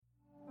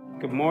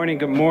Good morning,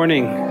 good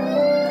morning.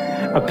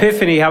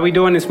 Epiphany, how we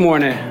doing this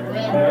morning?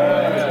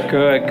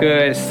 Good,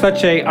 good.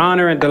 Such an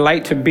honor and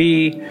delight to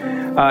be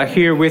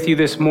here with you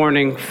this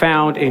morning,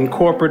 found in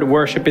corporate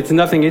worship.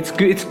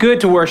 It's good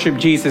to worship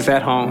Jesus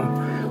at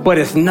home, but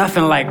it's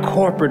nothing like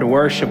corporate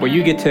worship where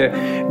you get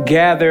to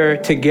gather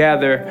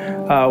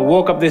together.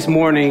 Woke up this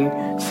morning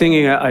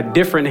singing a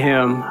different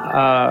hymn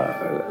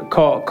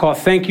called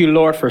Thank You,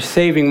 Lord, for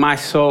Saving My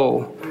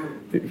Soul.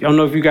 I don't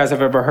know if you guys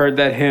have ever heard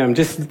that hymn.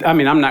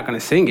 I'm not going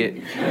to sing it.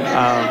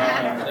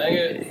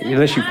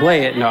 Unless you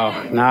play it. No.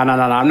 I'm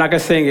not going to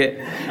sing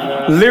it.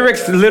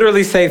 Lyrics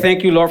literally say,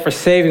 thank you, Lord, for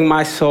saving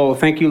my soul.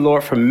 Thank you,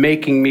 Lord, for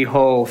making me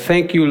whole.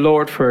 Thank you,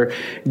 Lord, for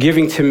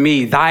giving to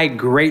me thy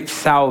great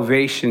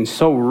salvation,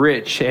 so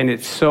rich and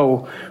it's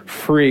so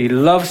free.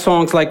 Love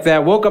songs like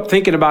that. Woke up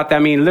thinking about that. I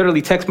mean,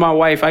 literally text my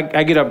wife.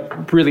 I get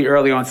up really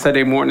early on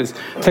Sunday mornings.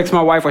 Text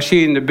my wife while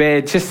she's in the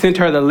bed. Just sent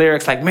her the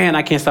lyrics like, man,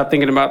 I can't stop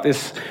thinking about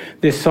this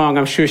song.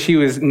 I'm sure she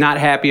was not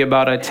happy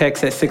about a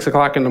text at 6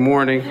 o'clock in the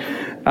morning.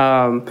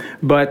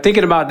 But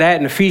thinking about that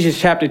in Ephesians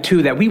chapter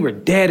 2, that we were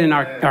dead in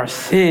our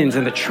sins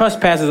and the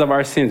trespasses of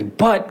our sins,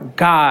 but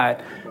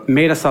God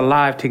made us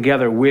alive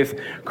together with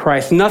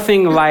Christ.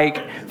 Nothing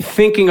like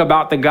thinking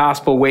about the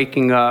gospel,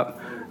 waking up.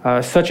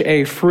 Such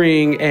a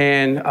freeing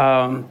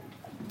and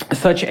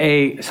such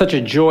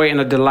a joy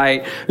and a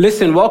delight.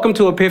 Listen, welcome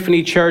to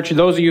Epiphany Church.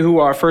 Those of you who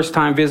are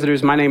first-time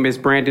visitors, my name is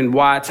Brandon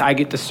Watts. I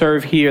get to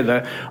serve here,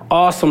 the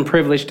awesome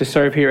privilege to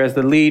serve here as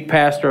the lead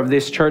pastor of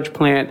this church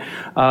plant.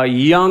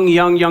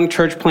 Young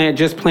church plant,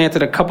 just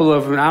planted a couple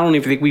of, I don't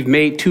even think we've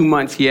made 2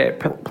 months yet,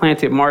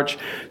 planted March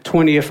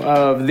 20th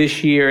of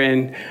this year.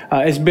 And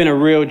it's been a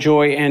real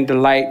joy and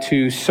delight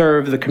to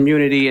serve the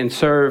community and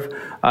serve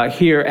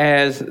here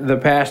as the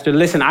pastor.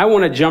 Listen, I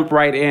want to jump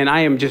right in.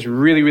 I am just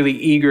really, really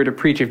eager to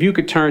preach. If you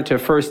could turn to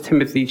 1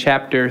 Timothy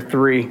chapter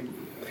 3.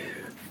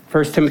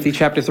 1 Timothy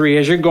chapter 3.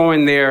 As you're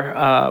going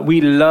there,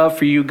 we'd love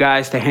for you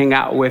guys to hang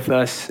out with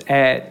us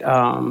at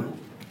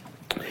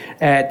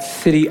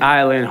City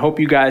Island. Hope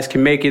you guys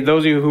can make it.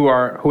 Those of you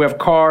who have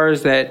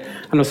cars, that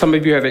I know some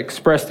of you have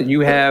expressed that you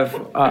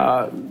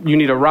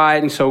need a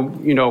ride, and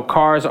so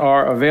cars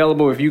are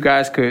available. If you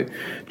guys could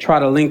try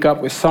to link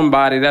up with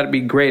somebody, that'd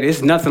be great.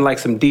 It's nothing like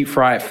some deep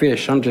fried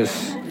fish. I'm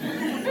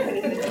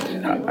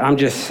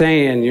just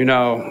saying,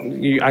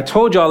 I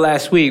told y'all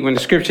last week when the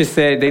scriptures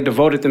said they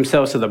devoted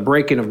themselves to the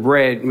breaking of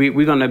bread.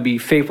 We're gonna be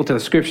faithful to the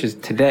scriptures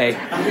today.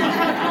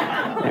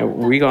 And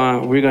we're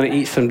gonna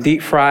eat some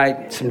deep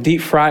fried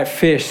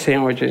fish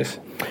sandwiches.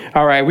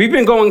 All right, we've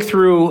been going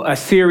through a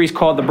series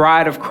called The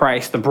Bride of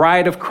Christ. The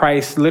Bride of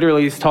Christ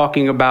literally is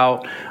talking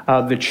about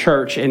the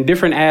church and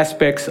different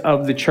aspects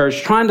of the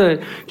church, trying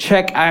to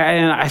check,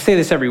 and I say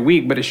this every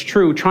week, but it's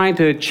true, trying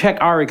to check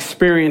our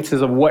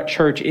experiences of what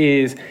church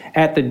is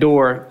at the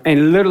door,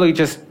 and literally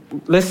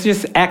let's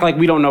just act like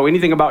we don't know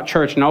anything about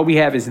church and all we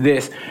have is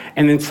this.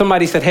 And then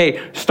somebody said, hey,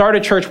 start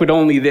a church with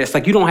only this.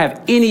 Like, you don't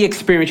have any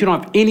experience. You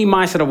don't have any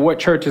mindset of what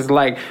church is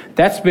like.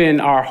 That's been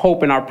our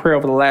hope and our prayer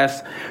over the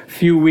last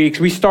few weeks.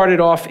 We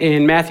started off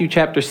in Matthew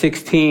chapter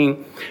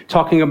 16,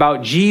 talking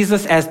about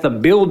Jesus as the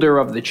builder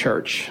of the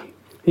church.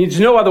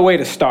 There's no other way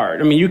to start.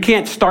 I mean, you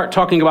can't start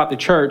talking about the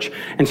church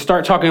and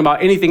start talking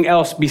about anything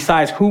else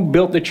besides who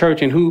built the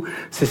church and who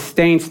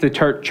sustains the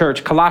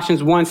church.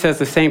 Colossians 1 says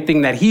the same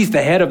thing, that he's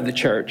the head of the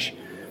church.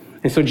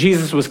 And so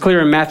Jesus was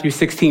clear in Matthew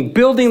 16,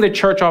 building the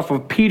church off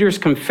of Peter's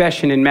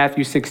confession in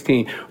Matthew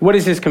 16. What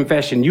is his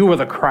confession? You are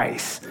the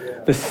Christ,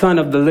 the Son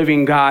of the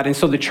living God. And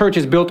so the church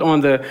is built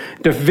on the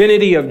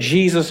divinity of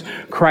Jesus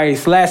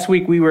Christ. Last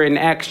week we were in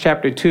Acts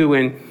chapter 2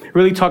 and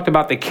really talked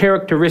about the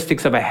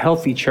characteristics of a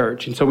healthy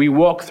church. And so we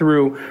walked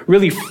through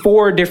really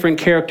 4 different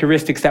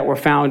characteristics that were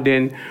found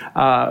in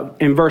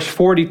verse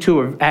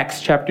 42 of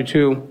Acts chapter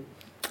 2.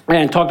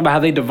 And talked about how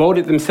they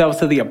devoted themselves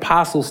to the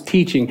apostles'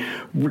 teaching.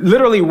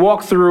 Literally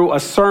walked through a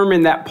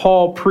sermon that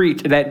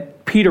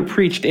Peter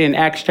preached in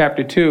Acts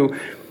chapter 2.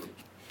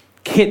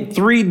 Hit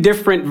 3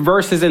 different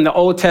verses in the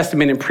Old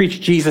Testament and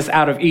preached Jesus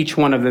out of each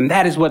one of them.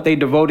 That is what they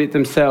devoted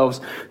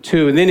themselves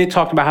to. And then it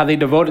talked about how they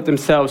devoted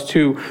themselves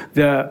to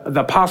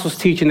the apostles'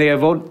 teaching. They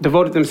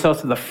devoted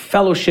themselves to the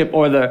fellowship,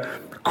 or the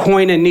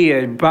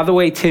koinonia. By the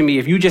way, Timmy,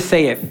 if you just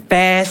say it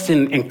fast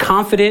and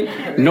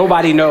confident,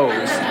 nobody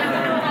knows.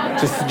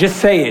 Just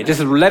say it. Just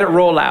let it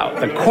roll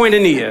out. The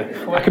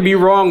koinonia. I could be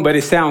wrong, but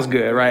it sounds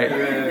good, right?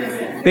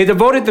 They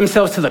devoted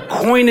themselves to the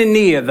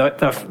koinonia,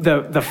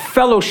 the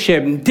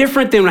fellowship,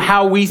 different than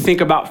how we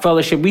think about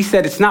fellowship. We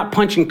said it's not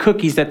punching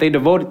cookies that they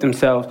devoted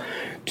themselves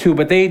to,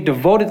 but they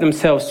devoted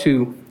themselves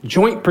to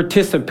joint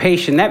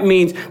participation. That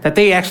means that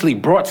they actually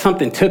brought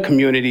something to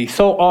community.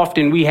 So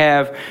often we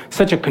have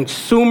such a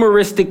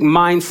consumeristic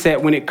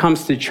mindset when it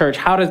comes to church.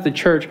 How does the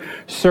church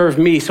serve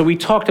me? So we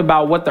talked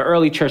about what the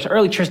early church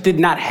did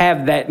not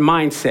have that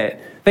mindset.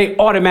 They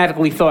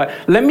automatically thought,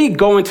 let me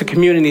go into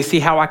community and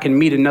see how I can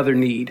meet another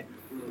need,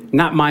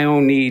 not my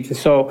own needs. And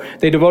so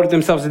they devoted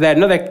themselves to that.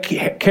 Another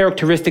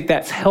characteristic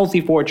that's healthy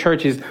for a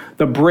church is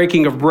the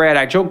breaking of bread.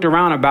 I joked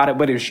around about it,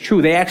 but it's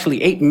true. They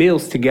actually ate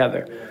meals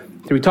together.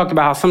 We talked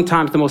about how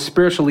sometimes the most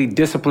spiritually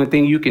disciplined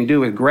thing you can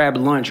do is grab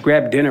lunch,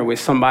 grab dinner with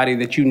somebody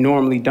that you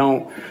normally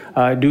don't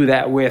do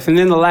that with. And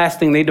then the last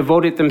thing, they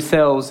devoted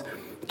themselves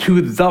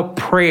to the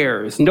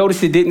prayers.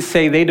 Notice it didn't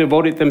say they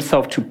devoted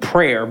themselves to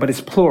prayer, but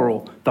it's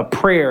plural, the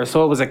prayer.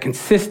 So it was a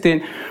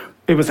consistent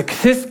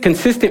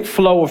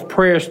flow of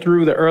prayers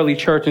through the early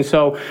church. And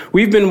so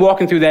we've been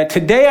walking through that.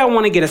 Today, I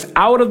want to get us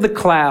out of the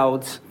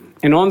clouds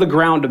and on the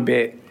ground a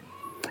bit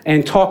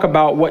and talk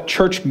about what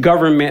church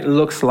government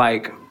looks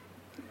like.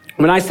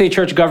 When I say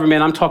church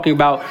government, I'm talking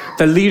about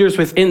the leaders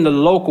within the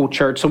local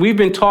church. So we've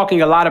been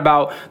talking a lot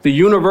about the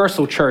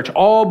universal church,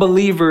 all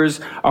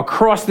believers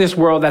across this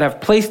world that have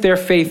placed their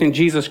faith in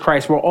Jesus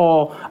Christ. We're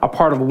all a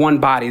part of one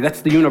body.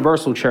 That's the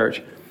universal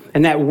church.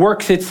 And that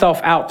works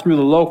itself out through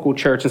the local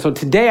church. And so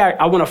today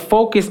I want to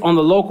focus on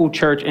the local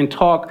church and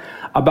talk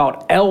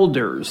about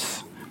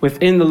elders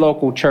within the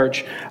local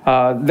church.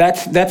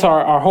 That's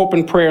our hope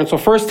and prayer. And so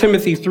 1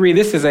 Timothy 3,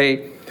 this is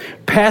a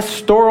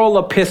pastoral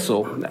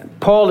epistle.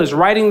 Paul is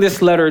writing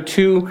this letter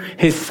to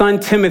his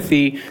son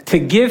Timothy to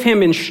give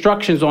him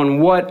instructions on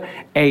what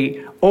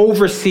a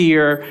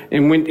overseer,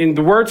 and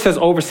the word says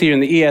overseer in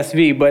the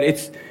ESV, but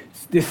it's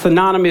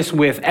synonymous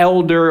with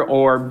elder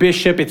or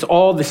bishop. It's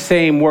all the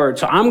same word.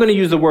 So I'm going to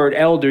use the word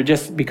elder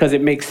just because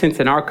it makes sense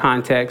in our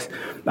context.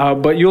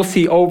 But you'll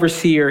see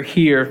overseer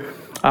here.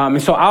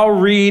 And so I'll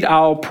read,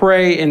 I'll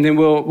pray, and then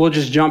we'll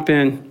just jump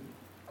in.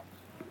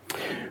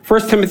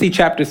 1 Timothy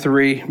chapter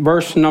 3,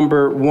 verse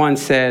number 1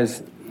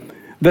 says,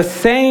 "The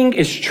saying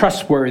is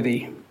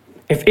trustworthy.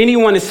 If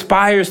anyone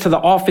aspires to the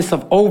office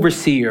of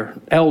overseer,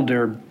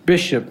 elder,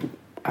 bishop,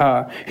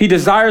 he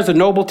desires a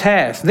noble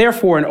task.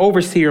 Therefore, an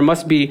overseer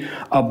must be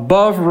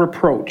above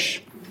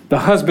reproach, the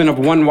husband of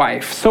one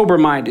wife,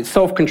 sober-minded,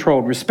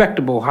 self-controlled,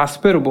 respectable,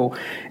 hospitable,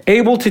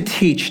 able to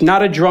teach,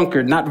 not a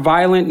drunkard, not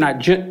violent,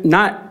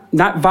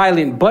 not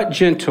violent, but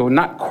gentle,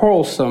 not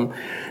quarrelsome,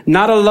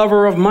 not a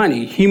lover of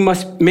money. He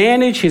must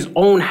manage his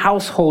own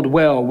household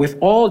well, with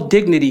all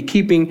dignity,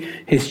 keeping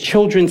his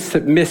children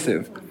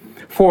submissive.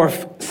 For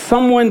if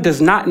someone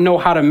does not know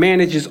how to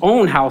manage his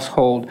own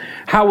household,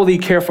 how will he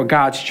care for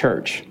God's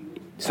church?"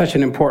 Such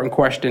an important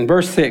question.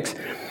 Verse 6,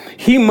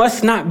 "He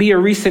must not be a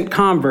recent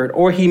convert,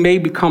 or he may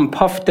become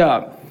puffed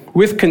up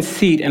with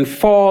conceit and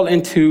fall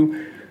into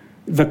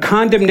the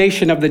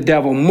condemnation of the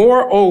devil.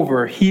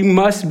 Moreover, he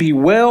must be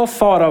well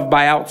thought of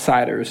by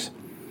outsiders,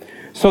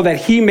 so that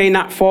he may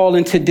not fall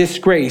into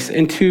disgrace,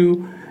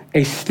 into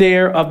a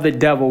snare of the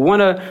devil." I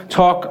want to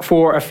talk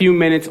for a few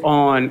minutes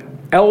on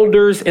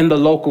elders in the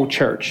local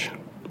church.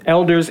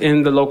 Elders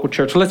in the local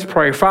church. Let's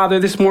pray. Father,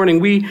 this morning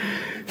we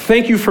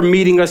thank you for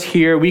meeting us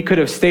here. We could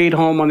have stayed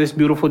home on this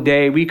beautiful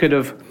day. We could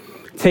have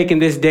taken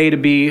this day to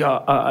be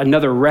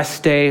another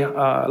rest day,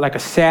 like a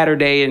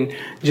Saturday, and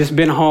just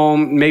been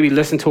home, maybe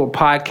listen to a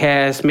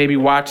podcast, maybe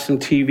watch some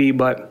TV.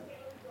 But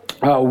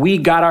we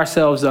got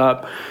ourselves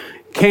up,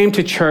 came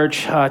to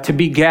church to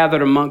be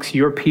gathered amongst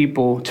your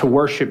people to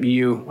worship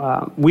you.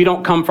 We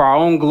don't come for our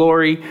own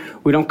glory.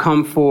 We don't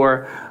come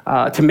for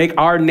to make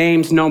our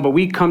names known, but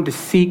we come to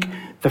seek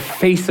the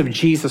face of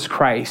Jesus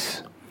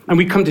Christ. And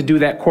we come to do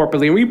that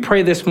corporately. And we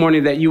pray this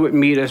morning that you would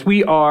meet us.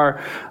 We are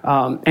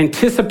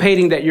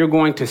anticipating that you're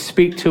going to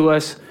speak to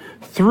us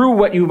through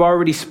what you've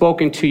already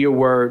spoken to your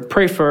word.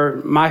 Pray for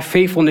my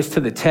faithfulness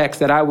to the text,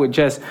 that I would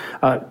just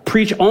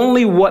preach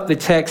only what the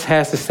text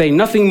has to say,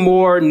 nothing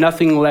more,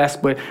 nothing less,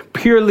 but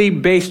purely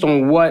based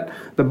on what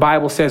the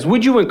Bible says.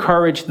 Would you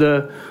encourage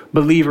the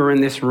believer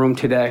in this room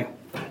today?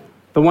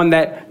 The one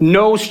that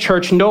knows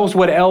church, knows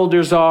what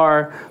elders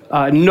are,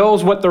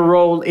 knows what the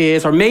role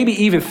is, or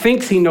maybe even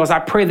thinks he knows. I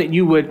pray that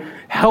you would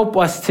help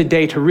us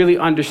today to really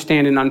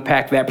understand and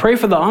unpack that. Pray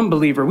for the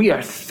unbeliever. We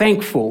are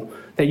thankful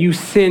that you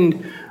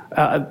send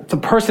the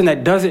person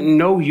that doesn't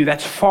know you,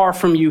 that's far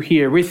from you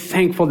here. We're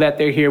thankful that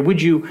they're here.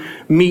 Would you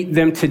meet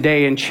them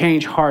today and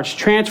change hearts,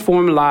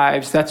 transform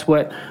lives? That's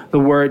what the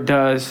word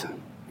does.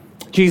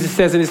 Jesus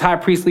says in his high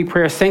priestly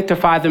prayer,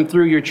 "Sanctify them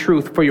through your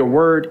truth, for your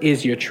word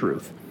is your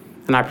truth."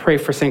 And I pray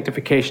for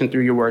sanctification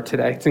through your word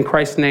today. It's in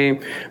Christ's name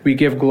we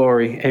give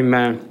glory.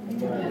 Amen.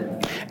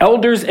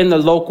 Elders in the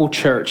local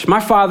church. My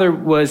father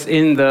was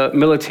in the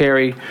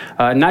military,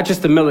 not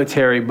just the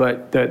military,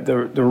 but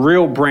the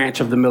real branch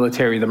of the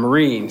military, the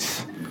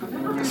Marines.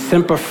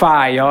 Semper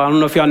Fi. Y'all, I don't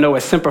know if y'all know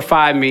what Semper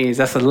Fi means.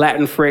 That's a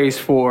Latin phrase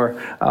for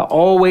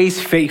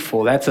always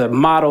faithful. That's a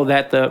motto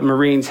that the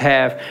Marines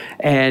have.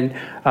 And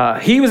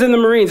he was in the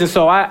Marines. And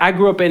so I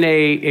grew up in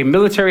a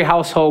military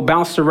household,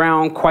 bounced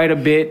around quite a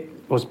bit.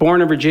 Was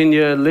born in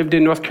Virginia, lived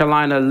in North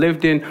Carolina,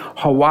 lived in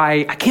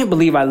Hawaii. I can't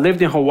believe I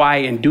lived in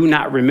Hawaii and do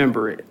not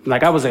remember it.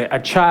 Like I was a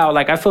child.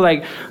 Like I feel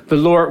like the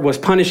Lord was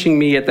punishing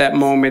me at that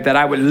moment, that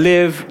I would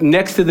live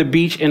next to the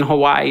beach in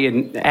Hawaii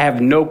and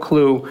have no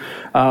clue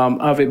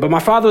of it. But my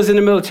father was in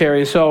the military.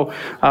 And so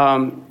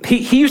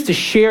he used to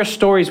share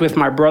stories with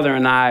my brother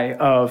and I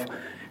of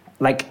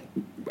like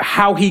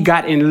how he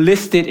got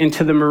enlisted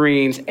into the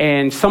Marines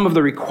and some of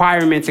the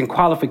requirements and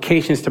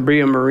qualifications to be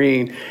a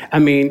Marine. I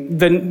mean,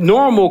 the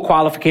normal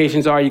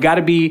qualifications are you got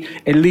to be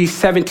at least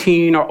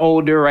 17 or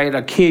older, right?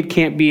 A kid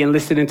can't be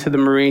enlisted into the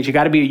Marines. You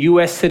got to be a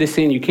U.S.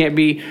 citizen. You can't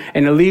be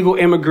an illegal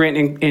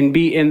immigrant and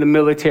be in the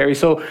military.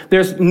 So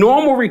there's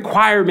normal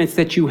requirements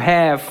that you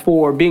have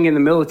for being in the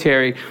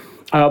military.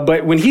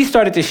 But when he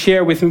started to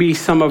share with me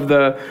some of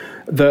the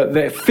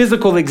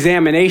physical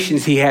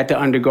examinations he had to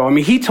undergo. I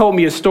mean, he told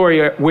me a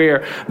story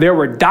where there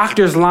were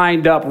doctors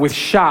lined up with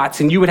shots,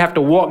 and you would have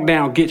to walk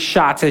down, get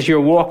shots as you're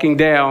walking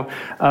down.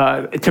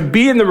 To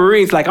be in the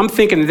Marines, like, I'm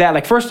thinking of that.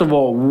 Like, first of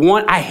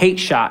all, I hate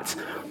shots.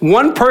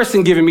 One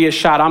person giving me a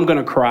shot, I'm going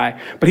to cry.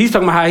 But he's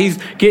talking about how he's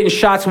getting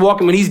shots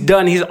walking. When he's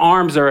done, his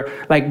arms are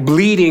like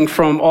bleeding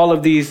from all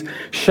of these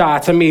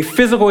shots. I mean,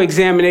 physical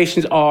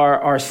examinations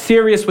are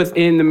serious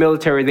within the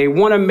military. They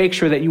want to make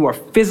sure that you are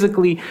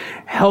physically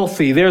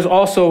healthy. There's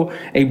also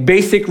a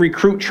basic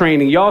recruit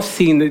training. Y'all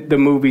seen the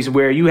movies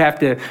where you have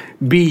to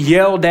be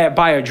yelled at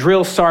by a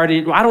drill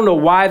sergeant. I don't know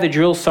why the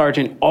drill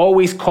sergeant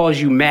always calls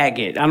you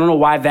maggot. I don't know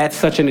why that's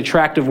such an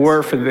attractive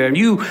word for them.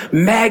 You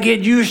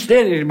maggot, you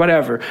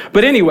whatever.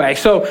 But anyway,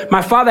 so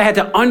my father had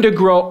to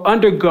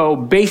undergo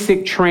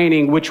basic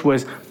training, which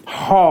was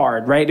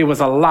hard, right? It was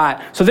a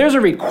lot. So there's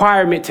a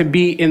requirement to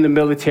be in the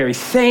military.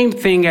 Same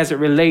thing as it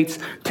relates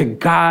to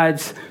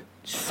God's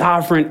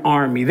sovereign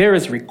army. There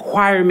is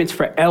requirements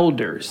for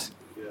elders.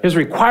 There's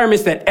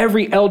requirements that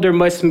every elder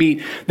must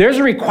meet. There's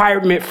a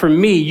requirement for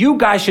me. You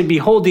guys should be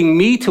holding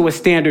me to a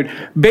standard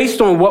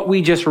based on what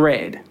we just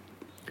read.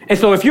 And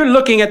so if you're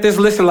looking at this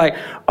list and like,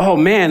 oh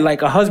man,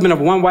 like a husband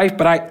of one wife,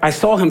 but I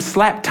saw him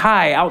slap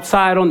Ty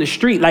outside on the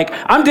street, like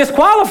I'm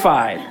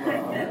disqualified.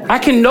 I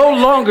can no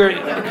longer,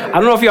 I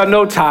don't know if y'all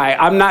know Ty,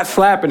 I'm not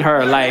slapping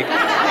her. Like,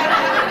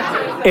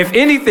 if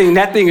anything,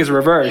 that thing is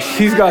reversed.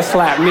 She's gonna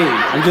slap me.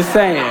 I'm just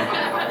saying.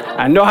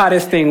 I know how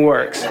this thing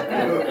works.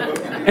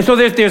 And so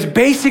there's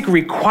basic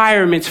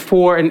requirements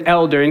for an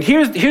elder. And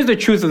here's the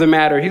truth of the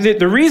matter.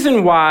 The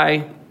reason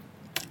why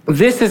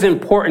this is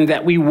important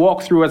that we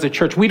walk through as a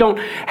church. We don't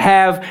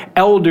have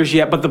elders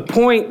yet, but the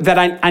point that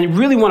I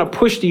really want to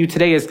push to you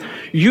today is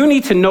you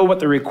need to know what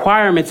the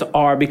requirements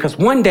are, because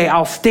one day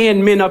I'll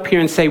stand men up here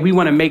and say, we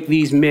want to make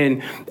these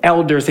men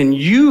elders. And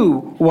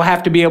you will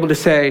have to be able to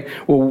say,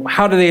 well,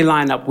 how do they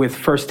line up with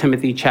 1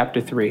 Timothy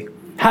chapter 3?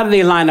 How do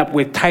they line up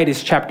with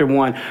Titus chapter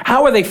 1?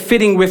 How are they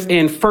fitting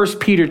within 1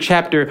 Peter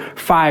chapter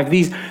 5?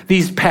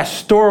 These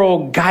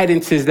pastoral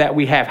guidances that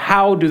we have,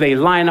 how do they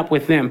line up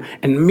with them?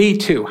 And me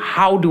too,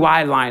 how do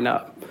I line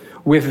up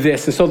with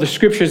this? And so the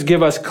scriptures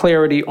give us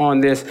clarity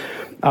on this.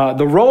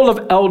 The role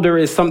of elder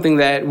is something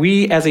that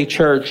we as a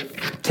church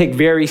take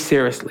very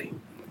seriously.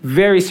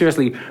 Very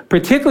seriously,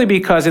 particularly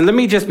because, and let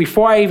me just,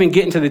 before I even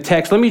get into the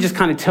text, let me just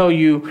kind of tell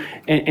you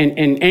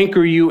and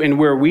anchor you in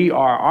where we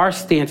are, our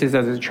stances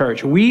as a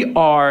church. We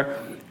are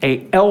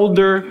a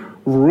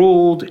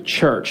elder-ruled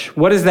church.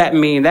 What does that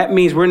mean? That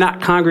means we're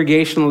not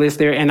congregationalists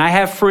there, and I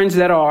have friends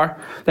that are.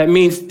 That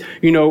means,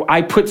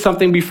 I put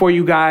something before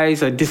you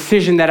guys, a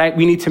decision that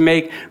we need to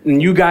make,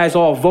 and you guys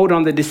all vote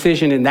on the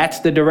decision, and that's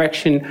the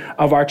direction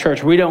of our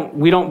church. We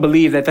don't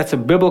believe that that's a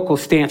biblical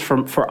stance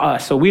for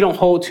us. So we don't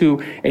hold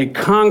to a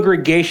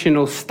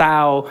congregational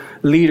style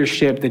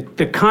leadership.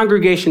 The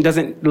congregation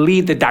doesn't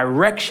lead the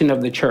direction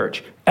of the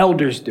church.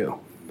 Elders do.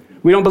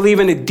 We don't believe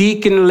in a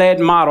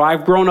deacon-led model.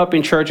 I've grown up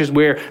in churches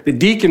where the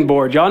deacon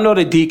board, y'all know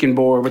the deacon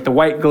board with the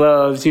white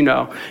gloves,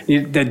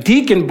 the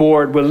deacon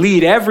board will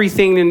lead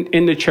everything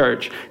in the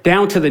church,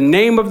 down to the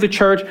name of the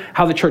church,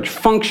 how the church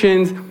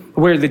functions,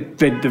 where the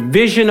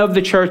vision of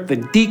the church, the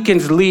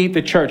deacons lead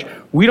the church.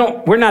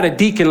 We're not a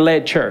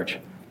deacon-led church.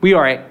 We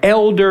are an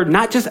elder,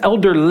 not just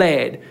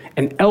elder-led,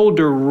 an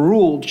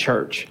elder-ruled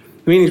church.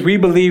 Meaning we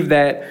believe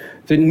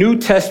that the New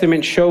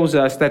Testament shows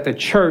us that the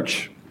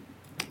church,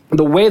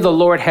 the way the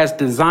Lord has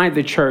designed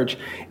the church,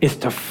 is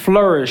to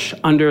flourish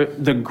under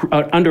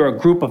a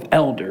group of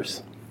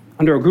elders,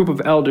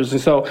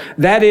 And so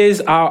that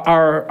is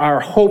our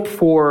hope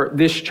for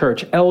this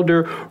church,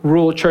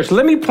 elder-ruled church.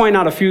 Let me point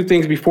out a few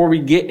things before we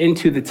get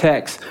into the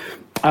text.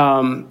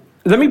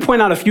 Let me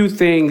point out a few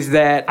things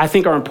that I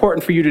think are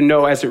important for you to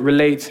know as it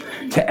relates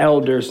to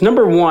elders.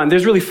 Number one,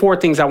 there's really 4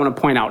 things I want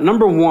to point out.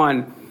 Number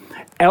one,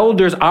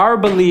 elders, our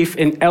belief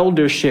in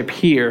eldership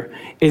here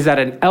is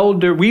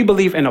that we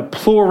believe in a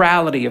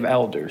plurality of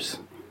elders.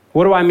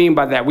 What do I mean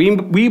by that?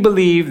 We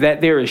believe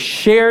that there is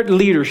shared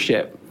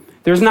leadership.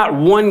 There's not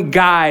one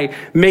guy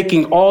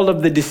making all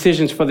of the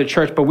decisions for the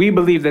church, but we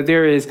believe that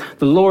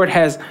the Lord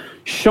has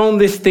shown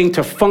this thing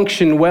to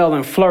function well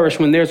and flourish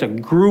when there's a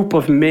group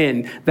of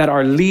men that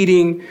are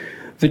leading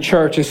the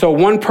church. And so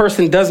one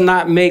person does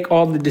not make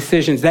all the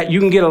decisions. That you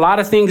can get a lot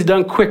of things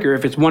done quicker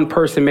if it's one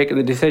person making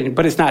the decision,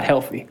 but it's not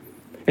healthy.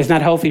 It's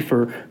not healthy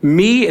for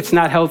me. It's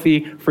not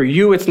healthy for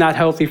you. It's not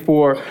healthy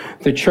for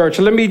the church.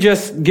 Let me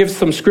just give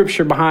some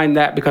scripture behind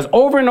that, because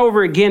over and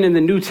over again in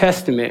the New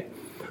Testament,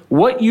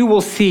 what you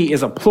will see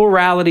is a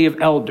plurality of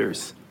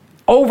elders.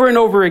 Over and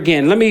over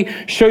again. Let me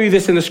show you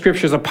this in the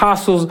scriptures.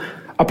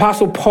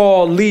 Apostle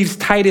Paul leaves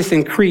Titus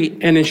in Crete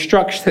and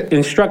instructs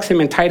him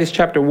in Titus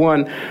chapter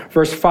 1,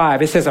 verse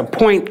 5. It says,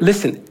 appoint,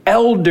 listen,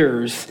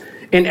 elders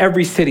in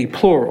every city,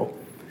 plural.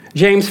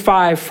 James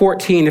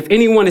 5:14, if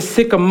anyone is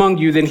sick among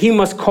you, then he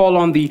must call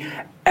on the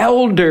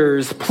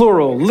elders,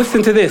 plural.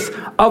 Listen to this,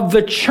 of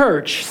the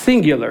church,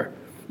 singular.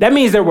 That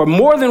means there were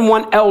more than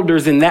one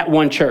elders in that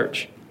one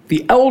church.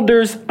 The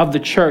elders of the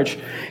church.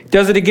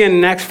 Does it again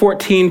in Acts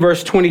 14,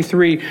 verse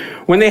 23.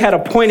 When they had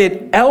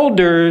appointed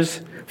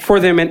elders for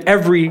them in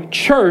every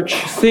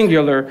church,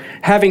 singular,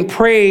 having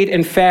prayed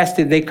and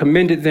fasted, they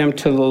commended them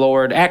to the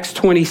Lord. Acts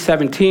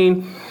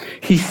 20:17.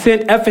 He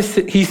sent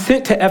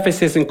to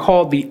Ephesus and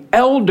called the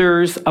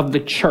elders of the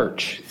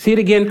church. See it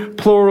again,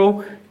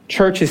 plural,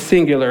 church is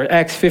singular.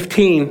 Acts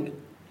 15,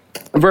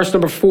 verse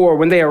number 4,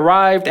 when they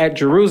arrived at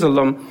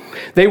Jerusalem,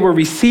 they were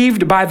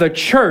received by the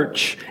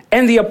church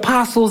and the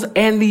apostles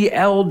and the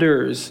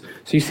elders.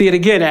 So you see it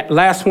again,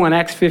 last one,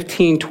 Acts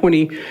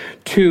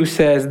 15:22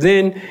 says,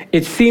 then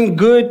it seemed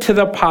good to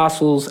the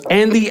apostles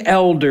and the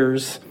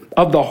elders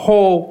of the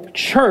whole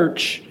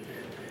church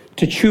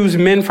to choose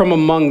men from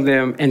among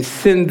them and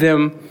send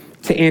them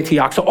to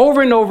Antioch. So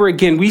over and over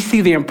again, we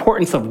see the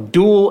importance of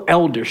dual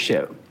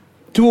eldership.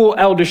 Dual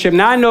eldership.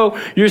 Now, I know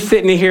you're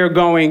sitting here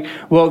going,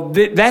 well,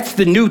 that's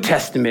the New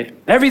Testament.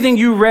 Everything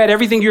you read,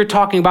 everything you're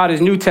talking about is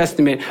New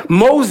Testament.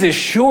 Moses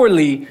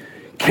surely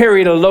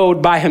carried a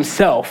load by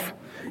himself.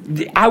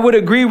 I would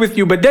agree with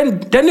you, but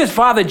didn't his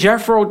father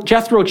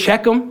Jethro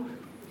check him?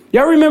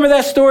 Y'all remember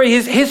that story?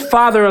 His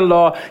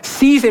father-in-law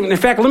sees him. In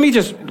fact, let me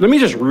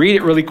just read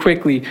it really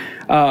quickly.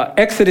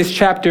 Exodus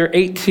chapter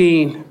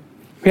 18.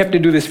 We have to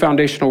do this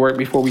foundational work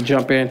before we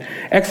jump in.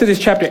 Exodus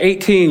chapter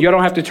 18. You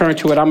don't have to turn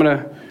to it.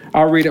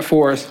 I'll read it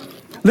for us.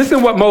 Listen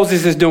to what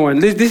Moses is doing.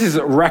 This is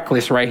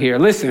reckless right here.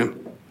 Listen.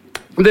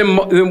 Then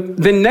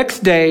the next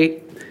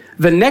day,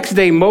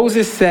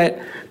 Moses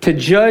set to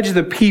judge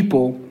the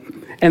people,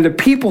 and the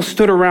people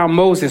stood around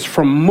Moses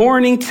from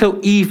morning till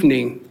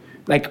evening,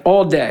 like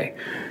all day.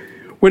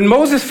 When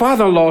Moses'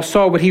 father-in-law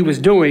saw what he was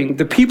doing,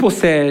 the people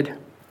said,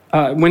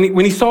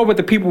 when he saw what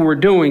the people were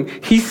doing,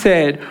 he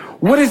said,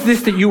 what is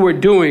this that you are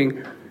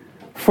doing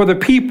for the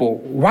people?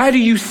 Why do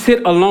you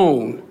sit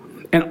alone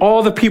and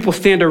all the people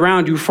stand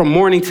around you from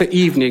morning to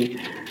evening?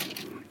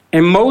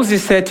 And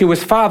Moses said to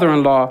his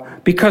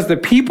father-in-law, because the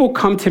people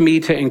come to me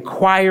to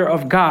inquire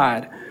of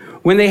God.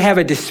 When they have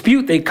a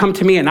dispute, they come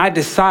to me and I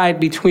decide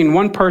between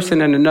one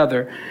person and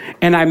another,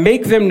 and I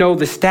make them know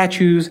the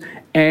statutes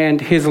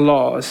and his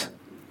laws.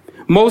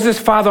 Moses'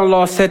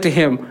 father-in-law said to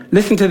him,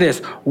 listen to this,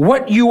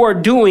 what you are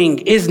doing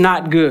is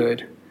not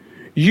good.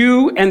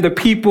 You and the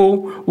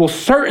people will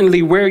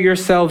certainly wear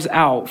yourselves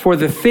out, for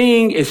the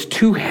thing is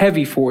too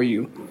heavy for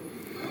you.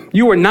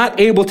 You are not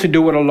able to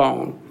do it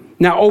alone.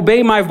 Now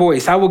obey my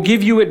voice. I will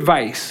give you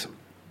advice,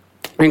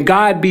 and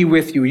God be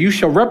with you. You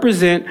shall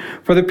represent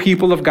for the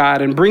people of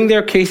God and bring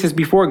their cases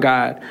before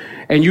God,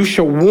 and you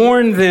shall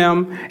warn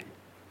them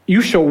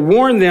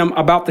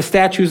about the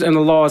statutes and the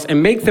laws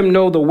and make them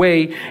know the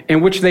way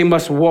in which they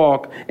must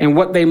walk and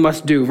what they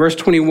must do. Verse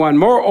 21,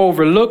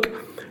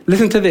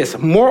 listen to this.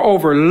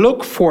 Moreover,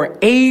 look for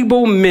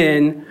able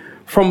men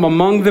from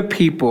among the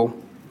people,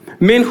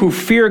 men who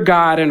fear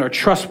God and are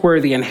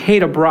trustworthy and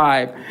hate a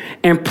bribe,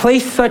 and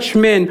place such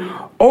men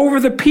over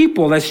the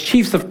people as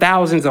chiefs of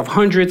thousands, of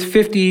hundreds,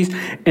 fifties,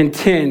 and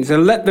tens,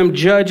 and let them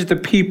judge the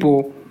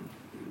people,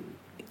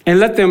 and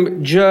let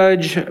them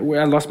judge,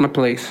 I lost my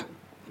place.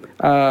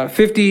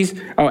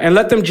 And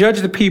let them judge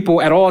the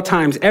people at all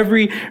times.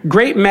 Every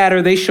great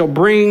matter they shall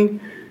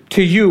bring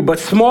to you, but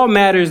small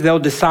matters they'll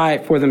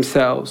decide for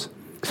themselves.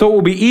 So it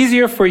will be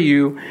easier for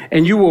you,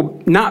 and you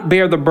will not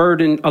bear the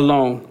burden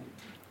alone.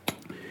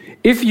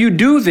 If you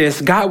do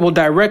this, God will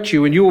direct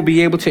you, and you will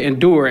be able to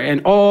endure,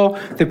 and all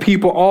the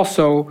people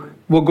also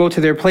will go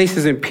to their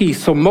places in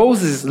peace. So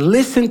Moses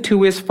listened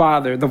to his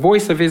father, the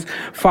voice of his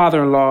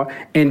father-in-law,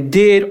 and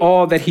did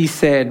all that he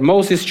said.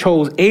 Moses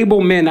chose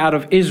able men out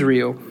of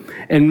Israel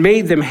and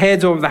made them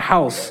heads over the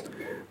house,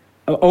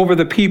 over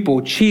the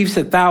people, chiefs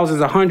of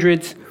thousands, of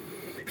hundreds,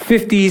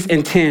 fifties,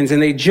 and tens.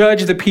 And they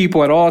judged the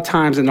people at all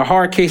times. And the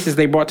hard cases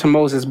they brought to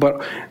Moses,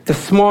 but the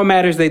small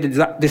matters they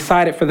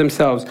decided for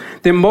themselves.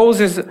 Then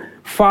Moses'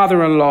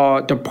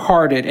 father-in-law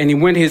departed, and he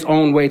went his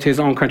own way to his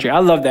own country. I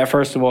love that,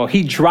 first of all.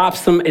 He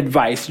drops some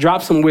advice,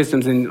 drops some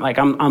wisdoms, and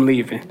I'm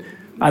leaving.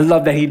 I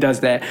love that he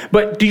does that.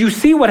 But do you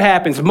see what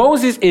happens?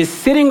 Moses is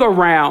sitting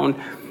around,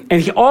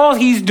 and all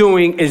he's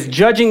doing is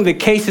judging the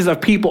cases of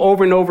people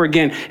over and over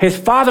again. His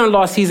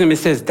father-in-law sees him and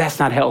says, that's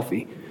not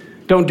healthy.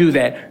 Don't do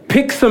that.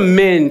 Pick some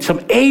men,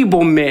 some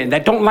able men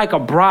that don't like a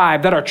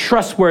bribe, that are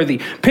trustworthy.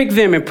 Pick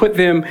them and put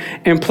them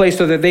in place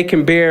so that they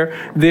can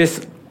bear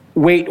this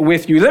weight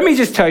with you. Let me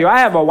just tell you, I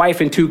have a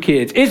wife and 2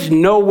 kids. It's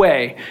no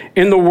way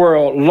in the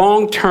world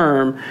long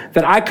term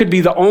that I could be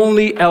the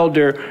only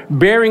elder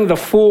bearing the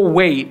full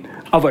weight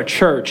of a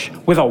church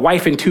with a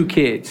wife and 2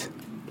 kids.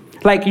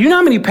 Like, you know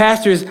how many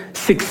pastors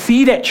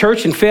succeed at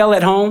church and fail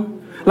at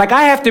home? Like,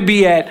 I have to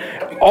be at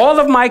all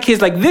of my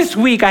kids, like this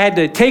week, I had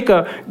to take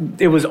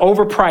it was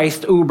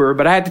overpriced Uber,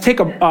 but I had to take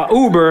a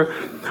Uber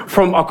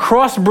from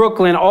across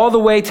Brooklyn all the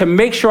way to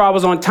make sure I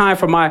was on time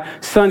for my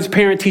son's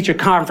parent-teacher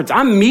conference.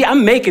 I'm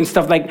making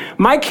stuff. Like,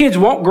 my kids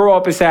won't grow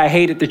up and say, I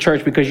hated the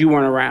church because you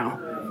weren't around.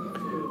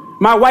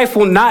 My wife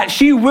will not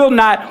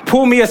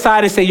pull me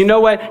aside and say, you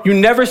know what? You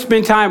never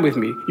spend time with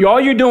me. All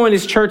you're doing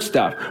is church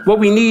stuff. What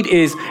we need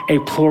is a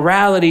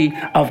plurality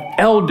of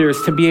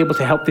elders to be able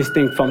to help this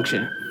thing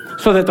function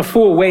so that the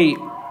full weight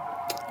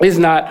is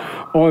not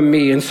on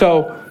me. And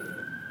so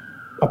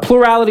a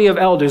plurality of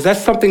elders,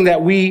 that's something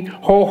that we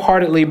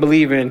wholeheartedly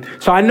believe in.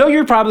 So I know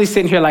you're probably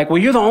sitting here like, well,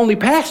 you're the only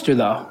pastor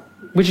though,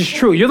 which is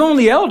true. You're the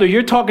only elder.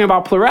 You're talking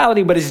about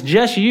plurality, but it's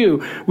just you,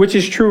 which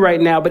is true right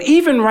now. But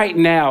even right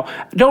now,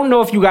 I don't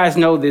know if you guys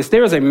know this,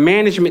 there is a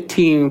management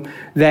team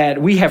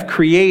that we have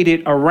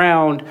created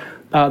around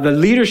the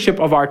leadership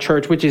of our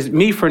church, which is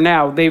me for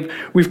now.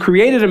 We've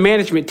created a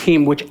management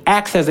team which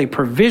acts as a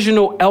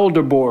provisional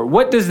elder board.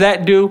 What does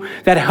that do?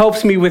 That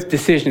helps me with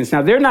decisions.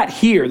 Now, they're not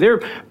here. They're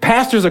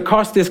pastors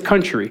across this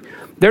country.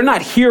 They're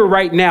not here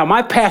right now.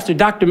 My pastor,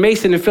 Dr.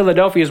 Mason in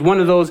Philadelphia, is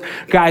one of those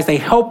guys. They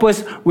help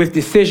us with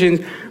decisions.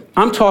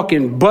 I'm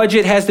talking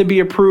budget has to be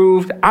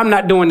approved. I'm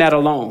not doing that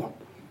alone.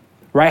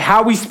 Right?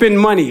 How we spend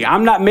money.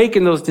 I'm not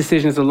making those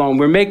decisions alone.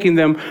 We're making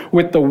them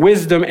with the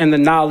wisdom and the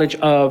knowledge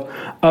of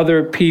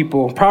other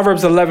people.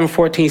 Proverbs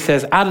 11:14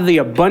 says, out of the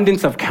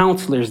abundance of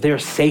counselors,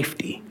 there's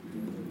safety.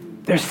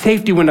 There's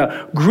safety when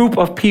a group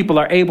of people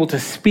are able to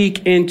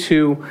speak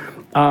into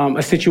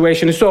a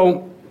situation. And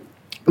so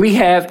we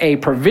have a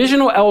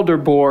provisional elder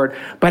board,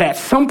 but at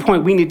some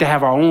point we need to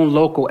have our own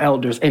local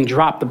elders and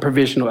drop the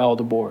provisional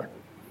elder board.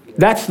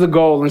 That's the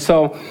goal. And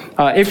so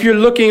if you're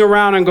looking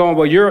around and going,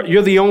 well,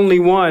 you're the only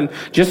one,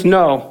 just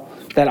know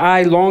that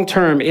I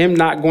long-term am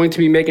not going to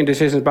be making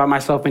decisions by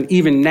myself. And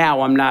even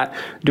now, I'm not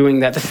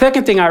doing that. The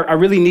second thing I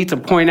really need to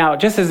point out,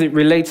 just as it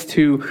relates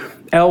to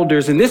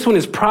elders, and this one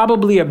is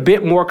probably a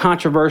bit more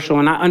controversial,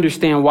 and I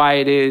understand why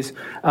it is.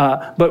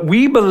 But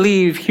we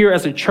believe here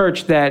as a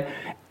church that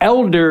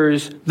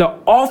elders, the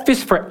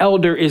office for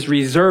elder is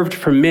reserved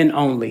for men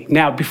only.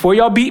 Now, before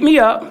y'all beat me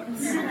up,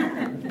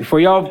 before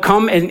y'all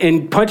come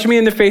and punch me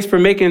in the face for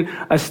making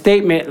a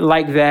statement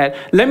like that,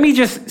 let me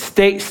just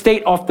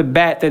state off the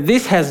bat that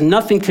this has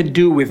nothing to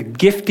do with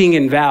gifting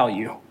and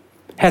value.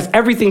 It has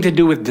everything to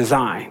do with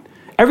design,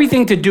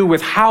 everything to do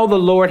with how the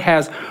Lord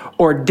has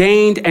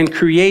ordained and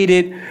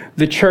created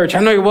the church.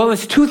 I know, well,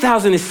 it's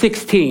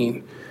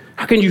 2016.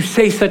 How can you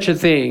say such a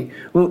thing?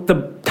 Well,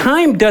 the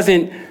time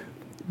doesn't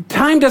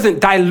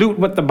dilute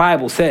what the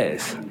Bible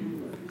says.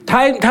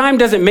 Time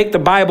doesn't make the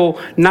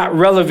Bible not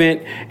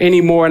relevant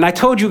anymore. And I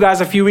told you guys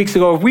a few weeks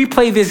ago, if we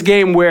play this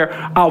game where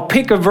I'll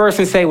pick a verse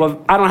and say,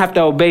 well, I don't have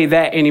to obey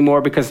that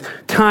anymore because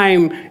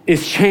time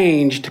is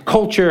changed,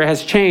 culture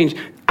has changed,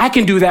 I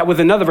can do that with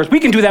another verse. We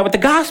can do that with the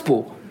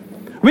gospel.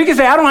 We can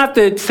say, I don't have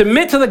to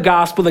submit to the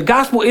gospel. The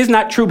gospel is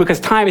not true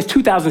because time is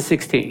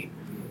 2016.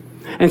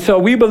 And so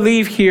we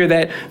believe here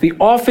that the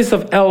office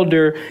of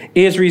elder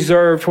is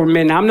reserved for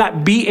men. Now, I'm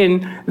not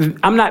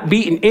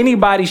beating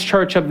anybody's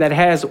church up that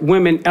has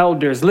women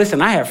elders.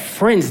 Listen, I have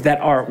friends that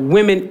are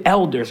women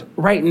elders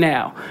right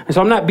now. And so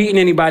I'm not beating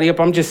anybody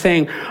up. I'm just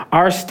saying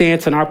our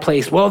stance and our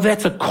place. Well,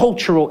 that's a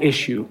cultural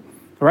issue,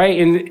 right?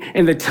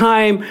 In the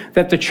time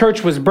that the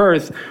church was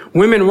birthed,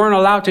 women weren't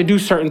allowed to do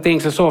certain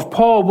things. And so if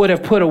Paul would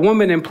have put a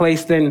woman in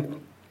place, then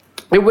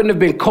it wouldn't have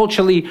been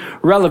culturally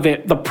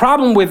relevant. The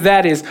problem with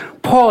that is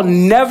Paul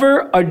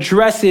never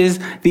addresses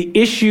the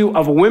issue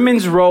of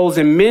women's roles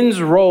and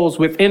men's roles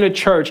within a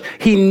church.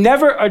 He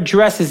never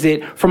addresses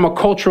it from a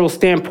cultural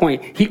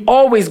standpoint. He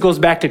always goes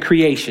back to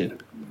creation.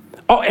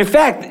 Oh, in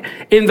fact,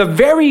 in the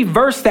very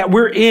verse that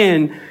we're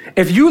in,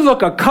 if you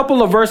look a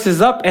couple of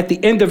verses up at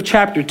the end of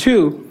chapter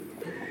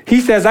 2,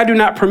 he says, I do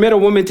not permit a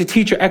woman to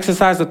teach or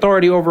exercise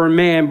authority over a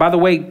man. By the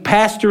way,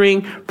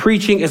 pastoring,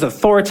 preaching is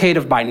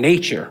authoritative by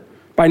nature.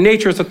 By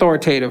nature, it's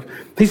authoritative.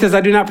 He says,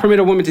 I do not permit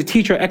a woman to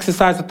teach or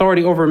exercise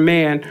authority over a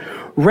man.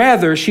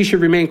 Rather, she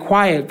should remain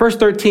quiet. Verse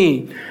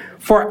 13,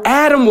 for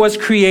Adam was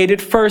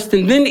created first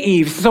and then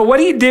Eve. So what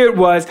he did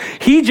was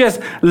he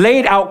just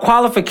laid out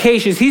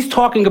qualifications. He's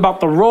talking about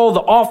the role,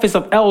 the office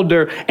of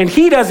elder, and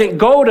he doesn't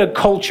go to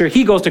culture.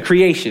 He goes to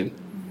creation.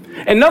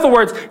 In other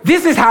words,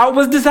 this is how it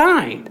was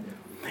designed.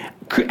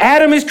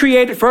 Adam is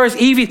created first,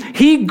 Eve,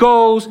 he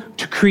goes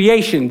to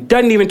creation,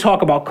 doesn't even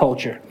talk about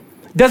culture.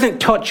 Doesn't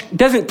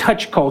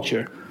touch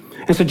culture.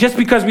 And so just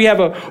because we have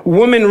a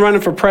woman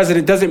running for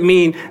president doesn't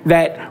mean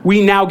that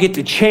we now get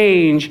to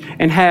change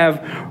and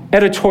have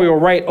editorial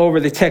right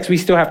over the text. We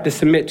still have to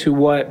submit to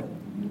what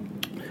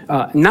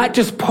not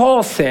just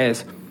Paul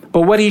says,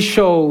 but what he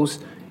shows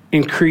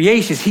in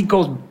creation. He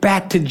goes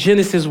back to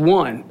Genesis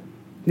 1.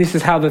 This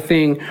is how the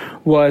thing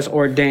was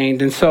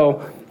ordained. And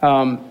so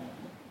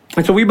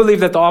we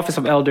believe that the office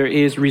of elder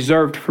is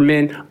reserved for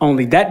men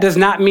only. That does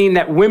not mean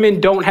that women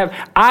don't have.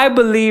 I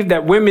believe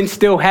that women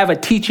still have a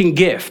teaching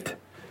gift.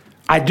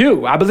 I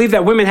do. I believe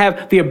that women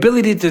have the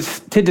ability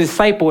to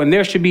disciple, and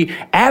there should be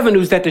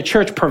avenues that the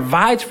church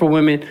provides for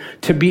women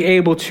to be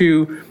able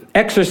to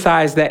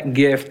exercise that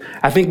gift.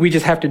 I think we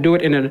just have to do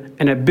it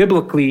in a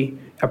biblically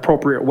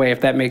appropriate way,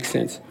 if that makes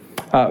sense.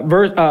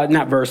 But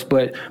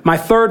my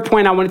third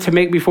point I wanted to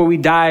make before we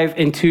dive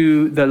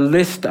into the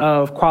list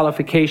of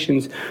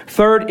qualifications.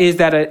 Third is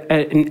that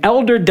an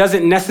elder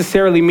doesn't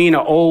necessarily mean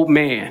an old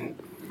man,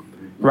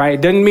 right?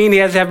 It doesn't mean he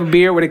has to have a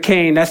beard with a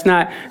cane. That's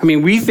not,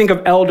 we think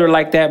of elder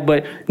like that,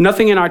 but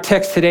nothing in our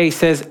text today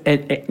says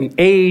an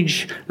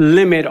age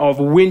limit of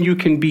when you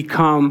can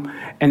become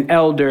an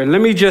elder.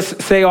 Let me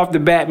just say off the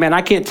bat, man,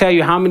 I can't tell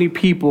you how many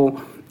people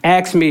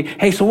ask me,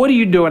 hey, so what are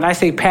you doing? I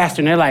say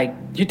pastor, and they're like,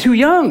 you're too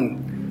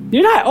young.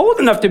 You're not old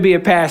enough to be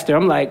a pastor.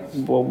 I'm like,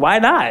 well, why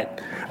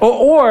not?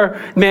 Or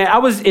man, I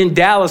was in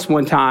Dallas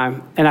one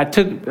time, and I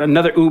took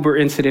another Uber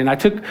incident. I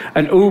took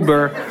an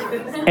Uber,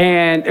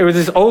 and there was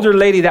this older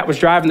lady that was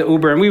driving the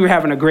Uber, and we were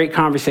having a great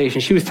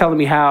conversation. She was telling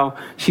me how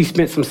she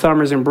spent some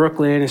summers in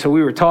Brooklyn, and so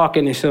we were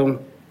talking, and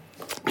so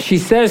she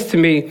says to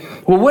me,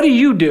 well, what do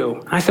you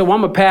do? I said, well,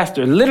 I'm a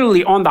pastor.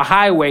 Literally on the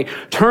highway,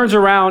 turns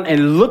around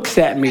and looks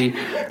at me.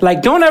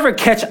 Like, don't ever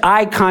catch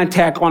eye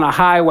contact on a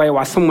highway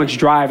while someone's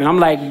driving. I'm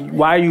like,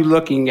 why are you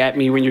looking at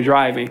me when you're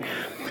driving?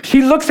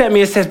 She looks at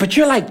me and says, but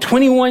you're like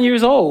 21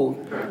 years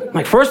old. I'm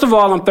like, first of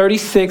all, I'm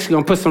 36. You're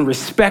going to put some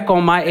respect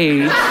on my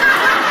age.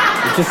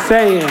 I'm just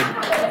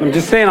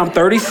saying I'm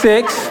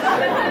 36.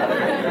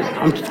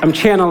 I'm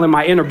channeling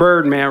my inner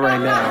Birdman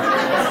right now.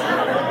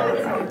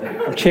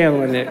 I'm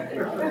channeling it.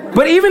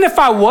 But even if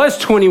I was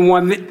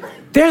 21,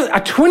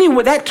 that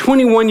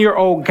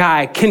 21-year-old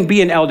guy can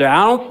be an elder.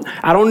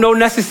 I don't know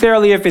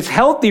necessarily if it's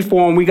healthy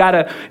for him.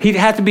 He'd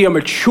have to be a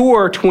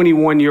mature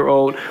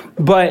 21-year-old.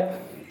 But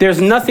there's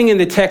nothing in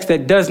the text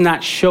that does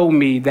not show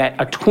me that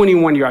a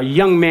 21-year-old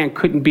young man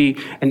couldn't be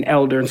an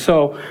elder. And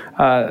so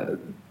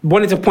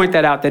wanted to point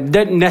that out. That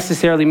doesn't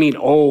necessarily mean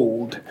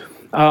old.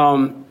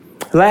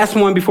 Last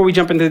one before we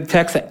jump into the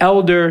text, an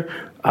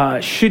elder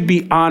should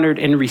be honored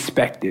and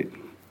respected.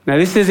 Now,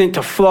 this isn't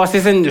to floss.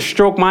 This isn't to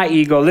stroke my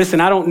ego.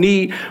 Listen, I don't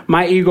need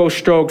my ego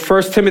stroked.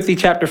 1 Timothy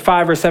chapter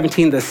 5, verse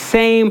 17, the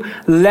same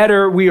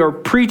letter we are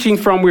preaching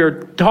from, we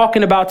are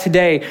talking about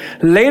today.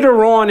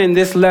 Later on in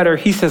this letter,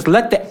 he says,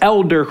 let the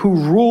elder who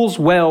rules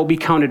well be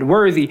counted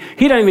worthy.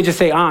 He doesn't even just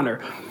say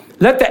honor.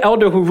 Let the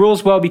elder who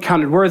rules well be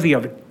counted worthy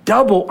of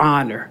double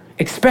honor,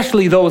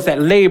 especially those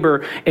that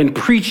labor in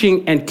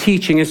preaching and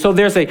teaching. And so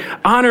there's a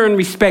honor and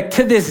respect.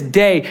 To this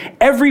day,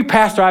 every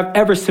pastor I've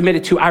ever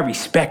submitted to, I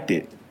respect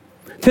it.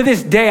 To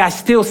this day, I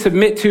still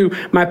submit to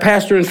my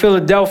pastor in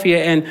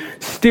Philadelphia and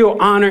still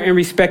honor and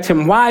respect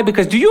him. Why?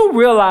 Because do you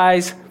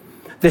realize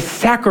the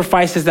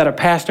sacrifices that a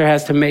pastor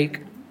has to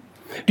make?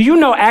 Do you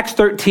know Acts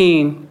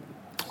 13,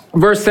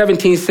 verse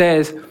 17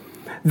 says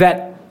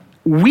that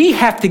we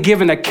have to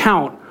give an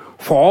account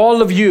for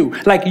all of you.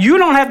 Like, you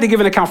don't have to give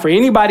an account for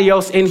anybody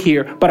else in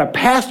here, but a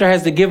pastor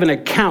has to give an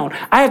account.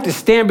 I have to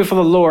stand before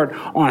the Lord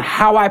on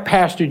how I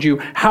pastored you,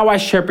 how I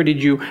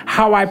shepherded you,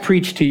 how I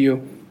preached to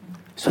you.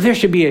 So there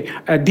should be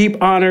a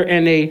deep honor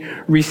and a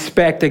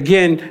respect.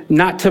 Again,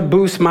 not to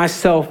boost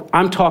myself.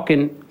 I'm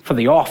talking for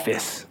the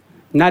office,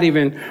 not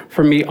even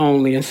for me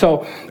only. And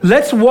so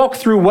let's walk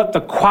through what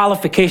the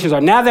qualifications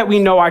are. Now that we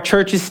know our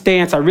church's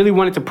stance, I really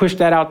wanted to push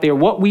that out there.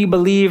 What we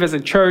believe as a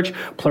church,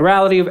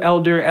 plurality of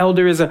elder.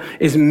 Elder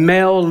is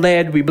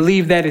male-led. We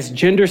believe that is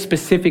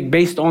gender-specific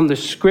based on the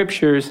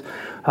scriptures.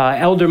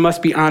 Elder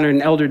must be honored,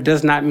 and elder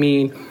does not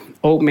mean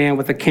old man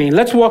with a cane.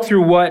 Let's walk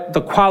through what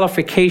the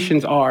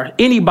qualifications are.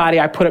 Anybody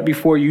I put up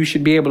before you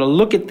should be able to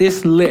look at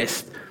this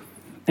list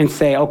and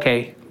say,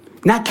 okay,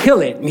 not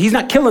kill it. He's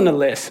not killing the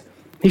list.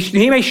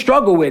 He may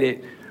struggle with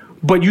it,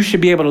 but you should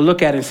be able to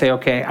look at it and say,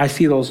 okay, I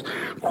see those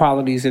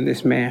qualities in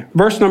this man.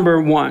 Verse number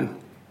 1.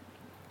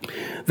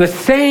 The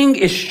saying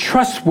is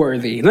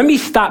trustworthy. Let me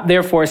stop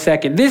there for a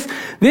second. This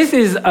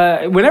is,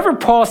 whenever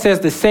Paul says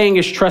the saying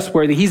is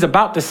trustworthy, he's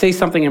about to say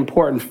something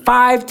important.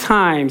 5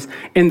 times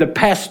in the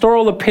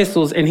pastoral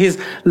epistles, in his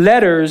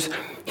letters,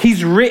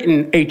 he's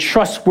written a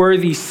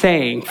trustworthy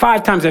saying.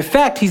 5 times. In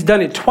fact, he's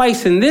done it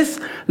twice in this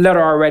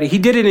letter already. He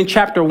did it in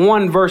chapter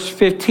 1, verse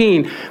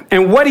 15.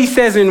 And what he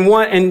says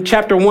in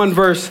chapter 1,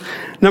 verse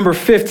number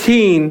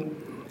 15,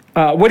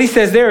 what he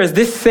says there is,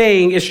 this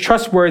saying is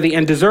trustworthy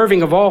and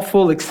deserving of all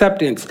full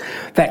acceptance,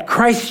 that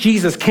Christ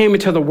Jesus came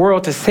into the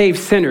world to save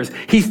sinners.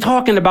 He's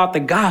talking about the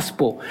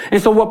gospel.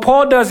 And so what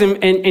Paul does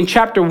in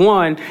chapter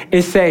 1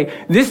 is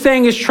say, this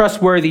saying is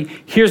trustworthy.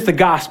 Here's the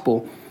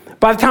gospel.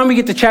 By the time we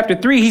get to chapter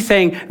 3, he's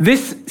saying,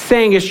 this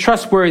saying is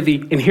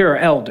trustworthy, and here are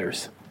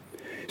elders.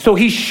 So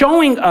he's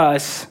showing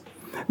us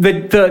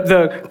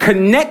the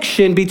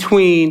connection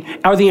between,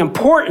 or the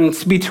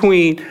importance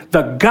between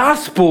the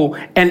gospel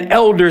and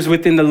elders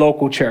within the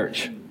local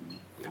church.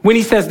 When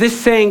he says this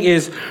saying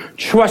is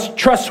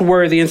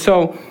trustworthy. And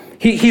so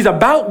he's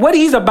about, what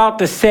he's about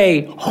to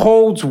say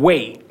holds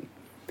weight.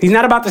 He's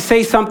not about to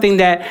say something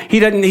that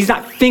he's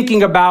not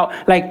thinking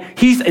about. Like,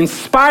 he's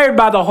inspired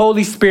by the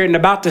Holy Spirit and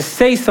about to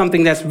say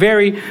something that's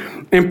very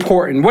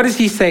important. What does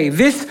he say?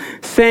 This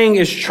saying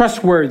is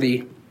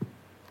trustworthy.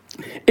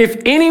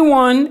 If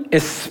anyone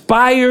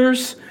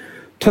aspires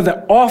to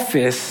the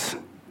office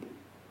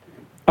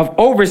of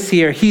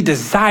overseer, he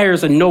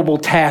desires a noble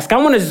task. I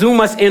want to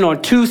zoom us in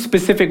on two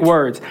specific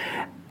words: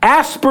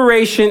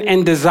 aspiration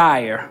and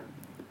desire.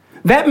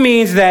 That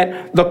means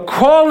that the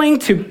calling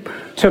to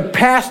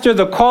pastor,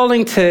 the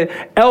calling to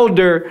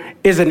elder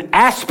is an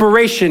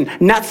aspiration,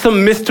 not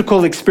some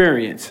mystical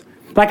experience.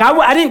 Like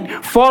I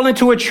didn't fall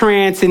into a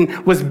trance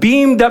and was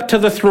beamed up to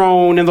the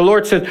throne and the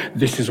Lord said,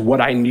 this is what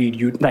I need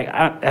you.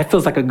 That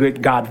feels like a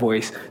good God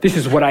voice. This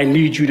is what I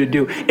need you to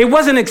do. It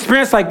wasn't an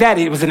experience like that.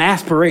 It was an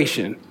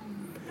aspiration.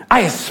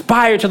 I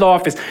aspire to the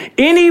office.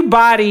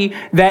 Anybody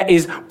that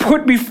is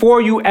put before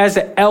you as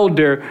an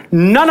elder,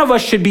 none of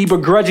us should be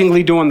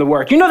begrudgingly doing the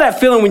work. You know that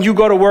feeling when you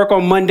go to work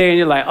on Monday and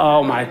you're like,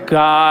 oh my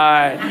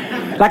God.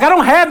 Like I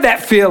don't have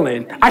that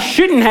feeling. I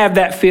shouldn't have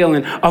that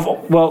feeling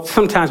of, well,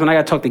 sometimes when I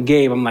got to talk to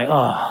Gabe, I'm like,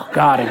 oh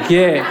God,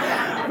 again.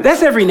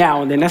 That's every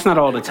now and then. That's not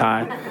all the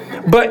time.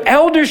 But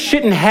elders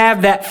shouldn't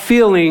have that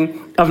feeling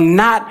of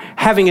not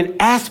having an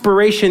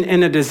aspiration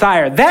and a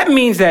desire. That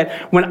means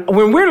that when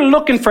we're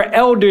looking for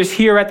elders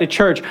here at the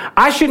church,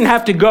 I shouldn't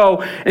have to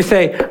go and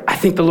say, I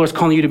think the Lord's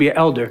calling you to be an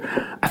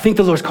elder. I think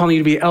the Lord's calling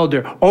you to be an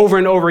elder over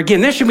and over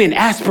again. There should be an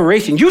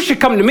aspiration. You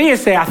should come to me and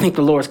say, I think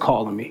the Lord's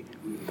calling me.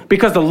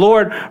 Because the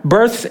Lord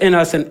births in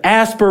us an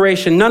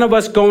aspiration. None of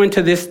us go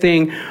into this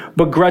thing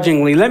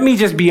begrudgingly. Let me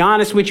just be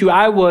honest with you.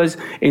 I was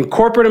in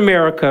corporate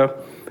America,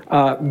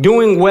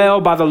 doing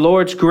well by the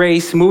Lord's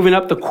grace, moving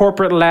up the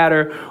corporate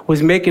ladder,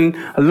 was making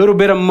a little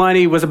bit of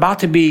money, was about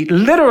to be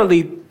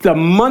literally the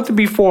month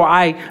before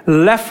I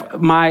left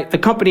the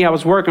company I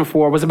was working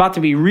for, was about to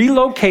be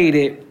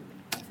relocated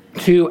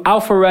to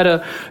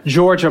Alpharetta,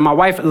 Georgia. My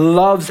wife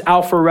loves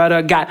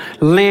Alpharetta, got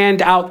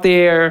land out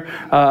there.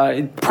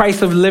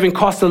 Cost of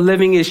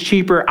living is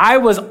cheaper. I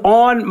was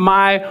on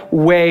my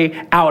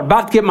way out,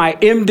 about to get my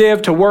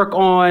MDiv to work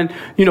on,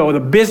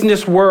 the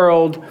business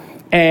world.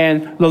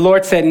 And the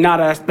Lord said, no,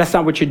 that's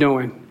not what you're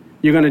doing.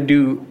 You're going to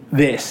do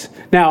this.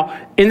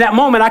 Now, in that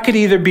moment, I could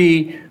either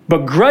be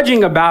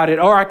begrudging about it,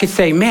 or I could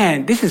say,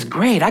 man, this is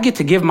great. I get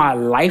to give my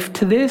life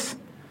to this.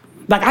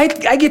 Like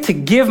I get to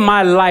give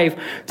my life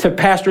to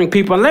pastoring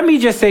people. And let me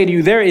just say to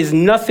you, there is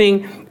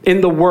nothing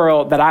in the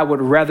world that I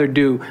would rather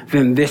do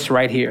than this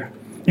right here.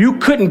 You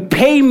couldn't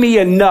pay me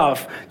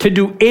enough to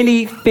do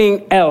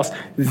anything else.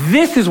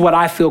 This is what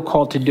I feel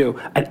called to do,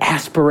 an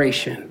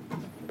aspiration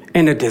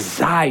and a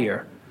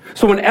desire.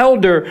 So an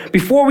elder,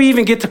 before we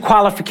even get to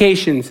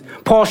qualifications,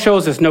 Paul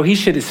shows us, no, he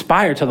should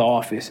aspire to the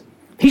office.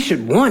 He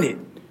should want it.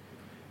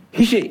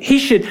 He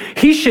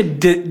should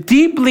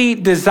deeply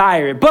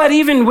desire it. But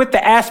even with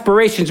the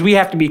aspirations, we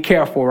have to be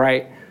careful,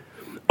 right?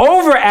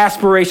 Over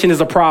aspiration is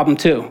a problem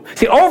too.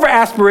 See, over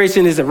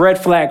aspiration is a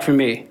red flag for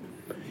me.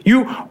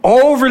 You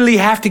overly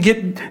have to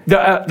get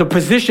the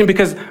position,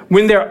 because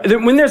when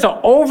there's an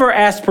over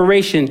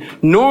aspiration,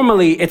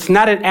 normally it's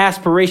not an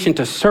aspiration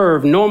to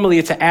serve. Normally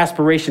it's an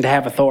aspiration to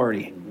have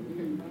authority.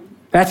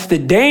 That's the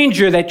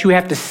danger that you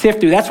have to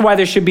sift through. That's why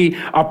there should be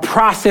a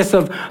process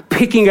of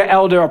picking an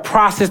elder, a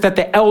process that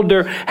the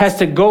elder has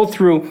to go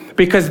through,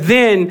 because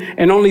then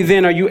and only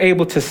then are you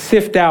able to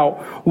sift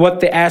out what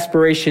the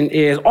aspiration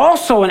is.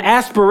 Also, an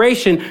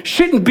aspiration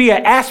shouldn't be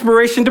an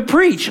aspiration to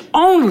preach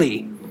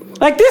only.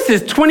 Like, this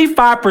is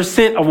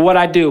 25% of what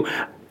I do.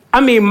 I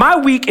mean, my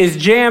week is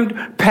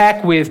jammed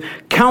packed with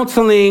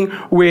counseling,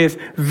 with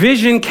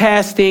vision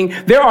casting.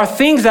 There are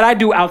things that I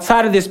do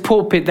outside of this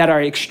pulpit that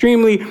are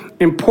extremely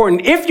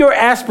important. If your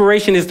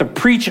aspiration is to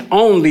preach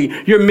only,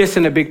 you're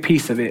missing a big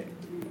piece of it.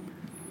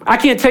 I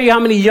can't tell you how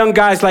many young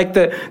guys, like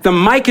the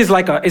mic is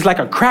like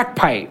a crack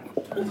pipe.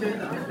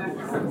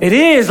 It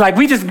is like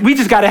we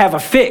just got to have a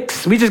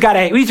fix. We just got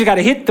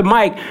to hit the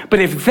mic. But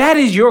if that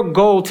is your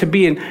goal to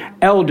be an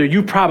elder,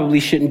 you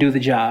probably shouldn't do the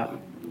job.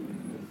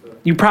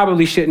 You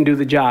probably shouldn't do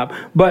the job.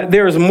 But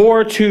there is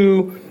more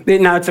to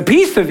it. Now, it's a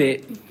piece of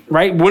it,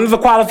 right? One of the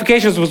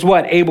qualifications was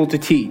what? Able to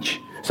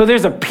teach. So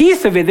there's a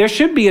piece of it. There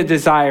should be a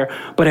desire.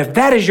 But if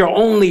that is your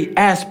only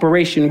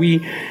aspiration, we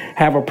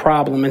have a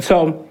problem. And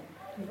so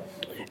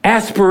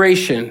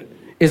aspiration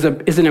is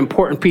an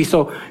important piece.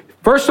 So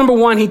verse number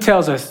 1, he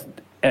tells us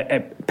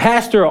a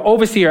pastor, or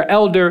overseer, or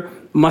elder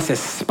must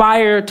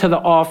aspire to the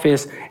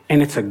office,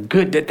 and it's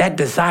that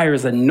desire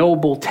is a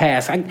noble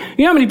task. You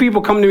know how many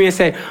people come to me and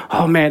say,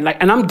 oh man,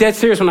 and I'm dead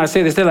serious when I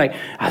say this. They're like,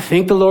 I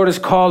think the Lord is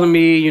calling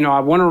me, I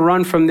want to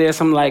run from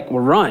this. I'm like,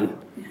 well, run.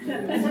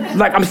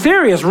 I'm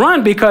serious,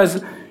 run,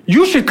 because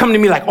you should come to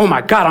me like, oh my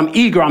God, I'm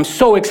eager, I'm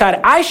so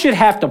excited. I should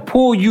have to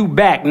pull you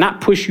back,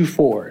 not push you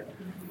forward.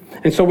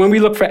 And so when we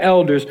look for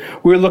elders,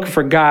 we're looking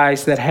for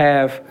guys that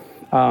have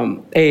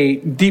a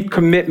deep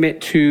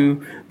commitment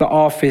to the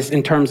office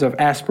in terms of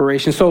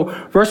aspiration. So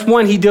verse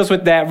 1, he deals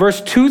with that.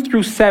 Verse 2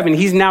 through 7,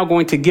 he's now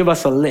going to give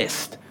us a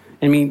list.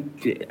 I mean,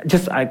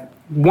 just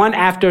one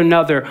after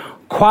another.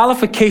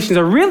 Qualifications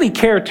are really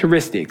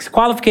characteristics.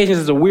 Qualifications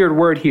is a weird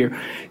word here.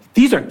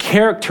 These are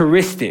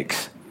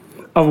characteristics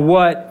of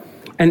what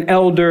an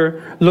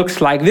elder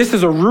looks like. This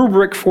is a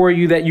rubric for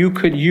you that you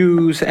could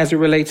use as it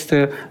relates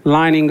to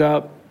lining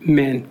up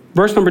men.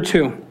 Verse number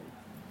 2.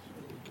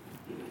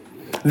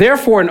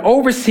 Therefore, an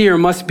overseer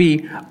must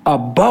be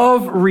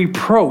above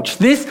reproach.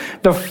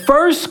 The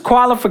first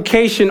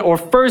qualification or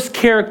first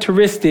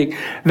characteristic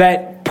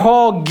that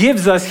Paul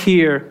gives us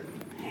here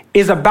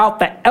is about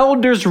the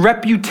elder's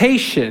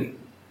reputation.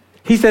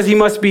 He says he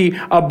must be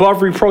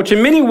above reproach.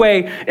 In many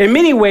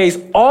ways,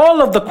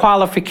 all of the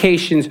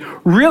qualifications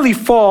really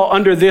fall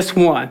under this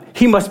one.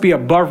 He must be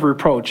above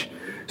reproach.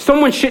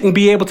 Someone shouldn't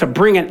be able to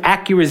bring an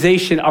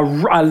accusation, a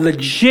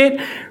legit,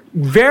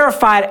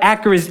 verified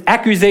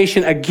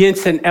accusation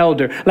against an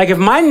elder. Like if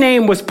my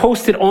name was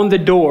posted on the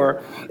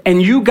door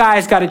and you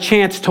guys got a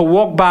chance to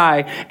walk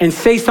by and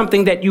say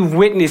something that you've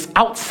witnessed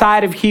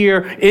outside of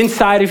here,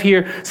 inside of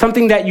here,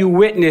 something that you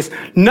witnessed,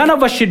 none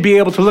of us should be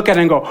able to look at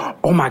it and go,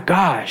 oh my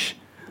gosh,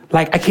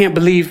 I can't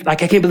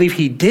believe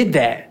he did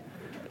that.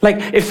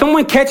 Like if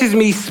someone catches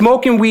me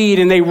smoking weed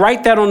and they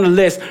write that on the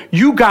list,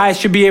 you guys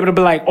should be able to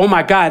be like, oh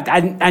my God,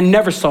 I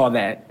never saw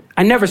that.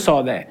 I never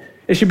saw that.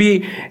 It should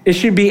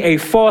be a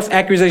false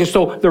accusation.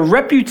 So the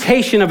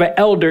reputation of an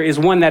elder is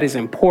one that is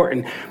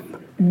important.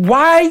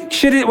 Why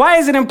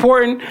is it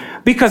important?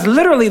 Because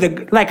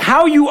literally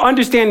how you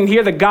understand and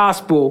hear the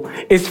gospel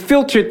is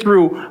filtered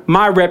through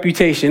my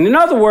reputation. In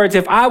other words,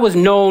 if I was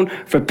known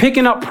for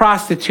picking up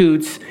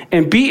prostitutes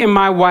and beating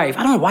my wife,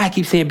 I don't know why I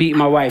keep saying beating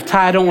my wife.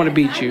 Ty, I don't want to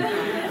beat you.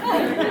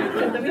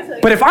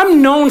 But if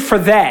I'm known for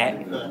that,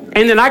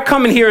 and then I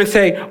come in here and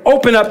say,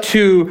 open up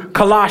to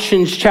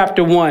Colossians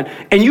chapter 1,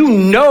 and you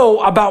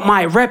know about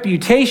my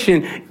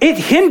reputation, it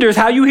hinders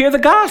how you hear the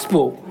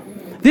gospel.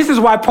 This is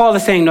why Paul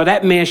is saying, no,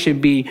 that man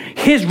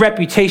his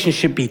reputation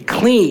should be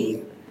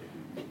clean.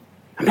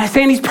 I'm not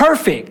saying he's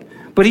perfect,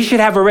 but he should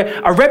have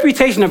a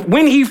reputation of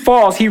when he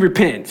falls, he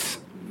repents.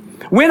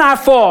 When I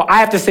fall,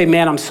 I have to say,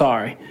 man, I'm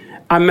sorry.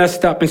 I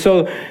messed up. And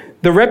so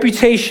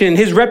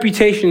his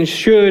reputation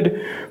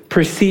should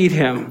precede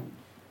him.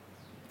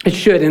 It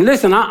should. And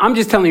listen, I'm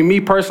just telling you, me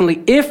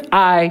personally, if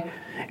I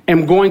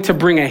am going to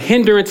bring a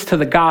hindrance to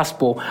the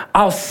gospel,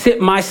 I'll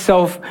sit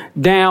myself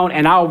down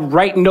and I'll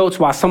write notes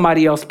while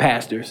somebody else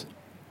pastors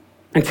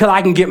until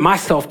I can get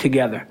myself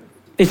together.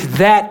 It's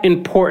that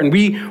important.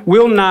 We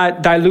will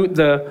not dilute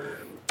the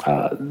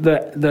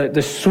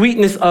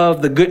sweetness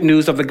of the good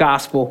news of the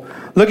gospel.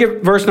 Look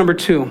at verse number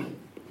 2.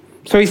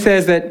 So he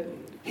says that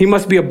he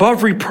must be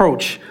above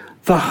reproach,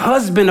 the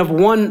husband of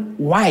one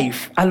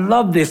wife. I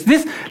love this.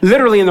 This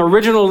literally in the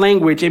original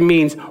language, it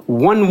means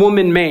one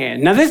woman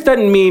man. Now, this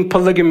doesn't mean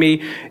polygamy.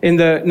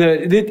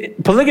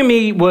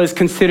 Polygamy was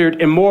considered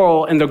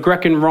immoral in the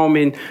Greek and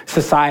Roman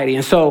society.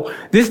 And so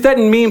this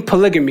doesn't mean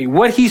polygamy.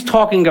 What he's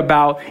talking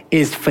about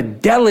is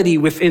fidelity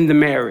within the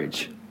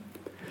marriage.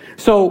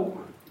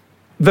 So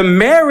the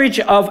marriage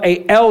of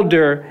an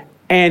elder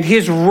and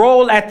his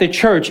role at the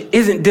church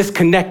isn't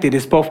disconnected.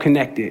 It's both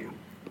connected.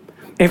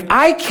 If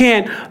I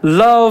can't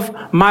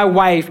love my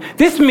wife,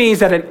 this means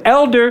that an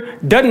elder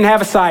doesn't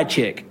have a side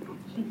chick.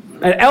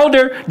 An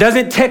elder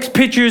doesn't text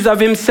pictures of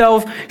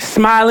himself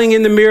smiling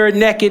in the mirror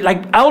naked.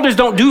 Like elders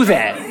don't do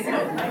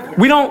that.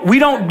 We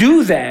don't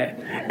do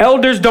that.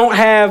 Elders don't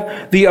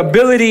have the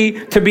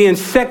ability to be in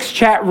sex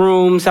chat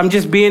rooms. I'm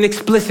just being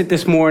explicit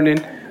this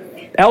morning.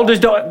 Elders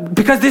don't,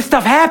 because this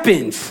stuff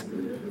happens.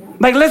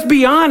 Like, let's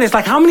be honest.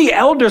 Like, how many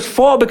elders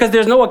fall because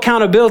there's no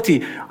accountability?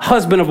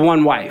 Husband of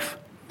one wife.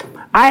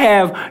 I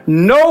have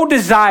no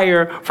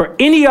desire for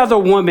any other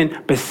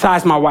woman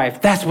besides my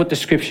wife. That's what the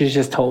scriptures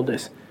just told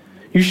us.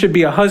 You should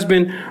be a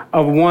husband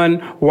of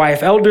one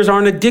wife. Elders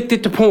aren't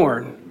addicted to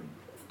porn.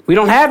 We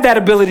don't have that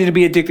ability to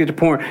be addicted to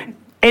porn.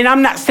 And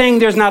I'm not saying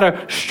there's not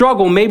a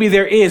struggle. Maybe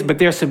there is, but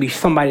there should be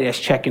somebody that's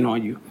checking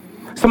on you.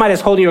 Somebody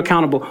that's holding you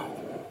accountable.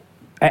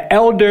 An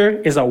elder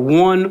is a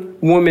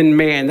one-woman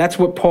man. That's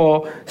what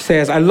Paul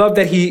says. I love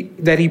that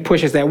he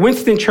pushes that.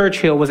 Winston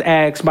Churchill was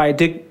asked by a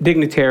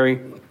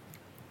dignitary.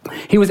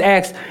 He was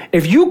asked,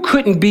 if you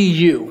couldn't be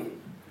you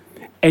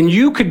and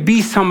you could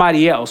be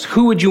somebody else,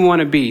 who would you want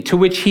to be? To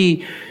which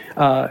he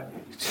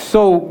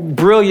so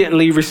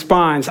brilliantly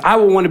responds, I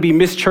would want to be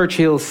Miss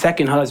Churchill's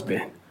second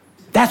husband.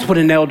 That's what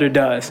an elder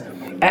does.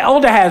 An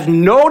elder has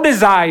no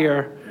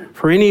desire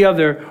for any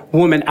other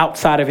woman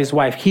outside of his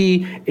wife.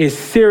 He is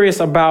serious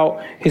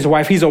about his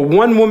wife. He's a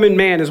one-woman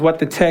man is what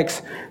the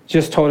text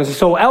just told us.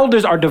 So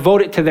elders are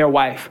devoted to their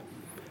wife.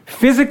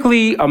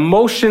 Physically,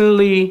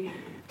 emotionally,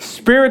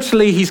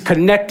 spiritually, he's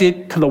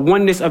connected to the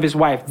oneness of his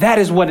wife. That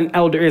is what an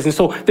elder is. And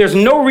so there's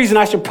no reason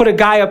I should put a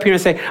guy up here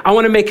and say, I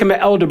want to make him an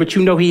elder, but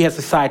you know he has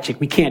a side chick.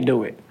 We can't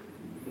do it.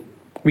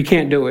 We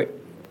can't do it.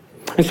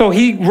 And so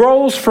he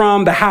rolls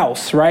from the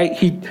house, right?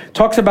 He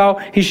talks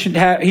about he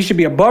should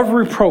be above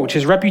reproach.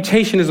 His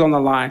reputation is on the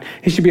line.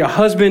 He should be a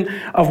husband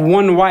of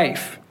one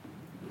wife.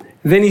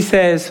 Then he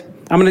says,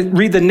 I'm going to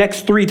read the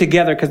next three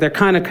together because they're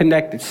kind of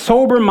connected.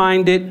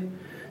 Sober-minded,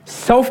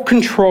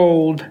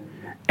 self-controlled,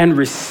 and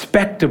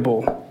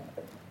respectable.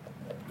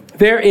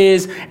 There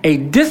is a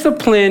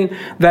discipline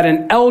that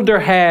an elder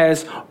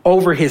has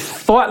over his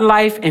thought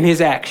life and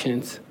his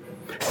actions.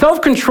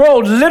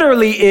 Self-control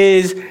literally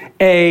is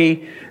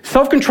a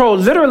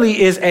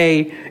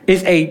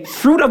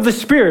fruit of the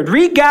Spirit.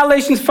 Read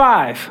Galatians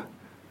 5.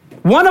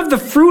 One of the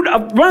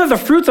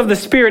fruits of the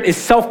Spirit is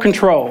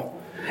self-control.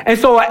 And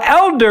so an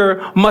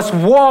elder must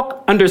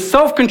walk under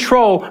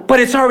self-control, but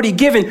it's already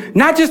given,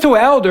 not just to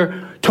an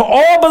elder, to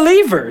all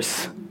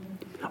believers.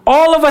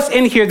 All of us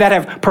in here that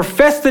have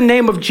professed the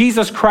name of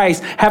Jesus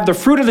Christ have the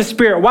fruit of the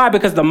Spirit. Why?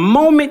 Because the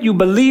moment you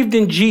believed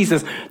in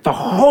Jesus, the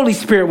Holy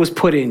Spirit was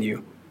put in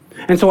you.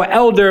 And so an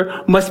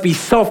elder must be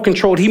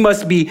self-controlled. He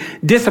must be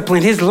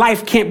disciplined. His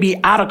life can't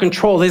be out of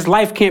control. His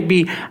life can't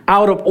be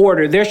out of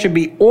order. There should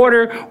be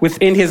order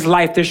within his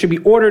life. There should be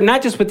order,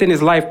 not just within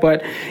his life,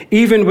 but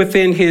even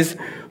within his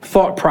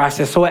thought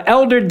process. So an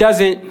elder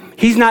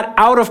he's not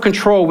out of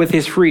control with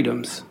his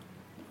freedoms.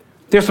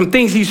 There's some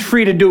things he's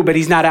free to do, but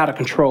he's not out of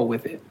control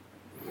with it.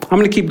 I'm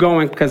going to keep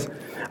going because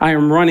I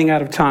am running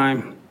out of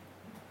time.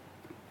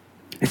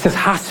 It says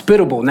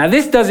hospitable. Now,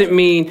 this doesn't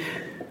mean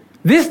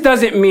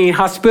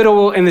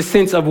hospitable in the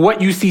sense of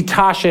what you see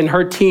Tasha and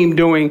her team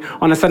doing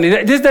on a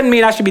Sunday. This doesn't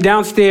mean I should be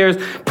downstairs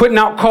putting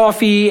out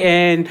coffee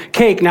and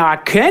cake. Now, I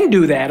can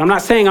do that. I'm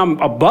not saying I'm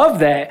above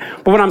that.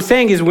 But what I'm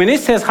saying is when it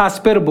says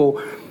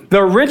hospitable,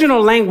 the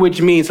original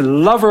language means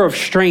lover of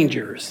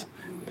strangers.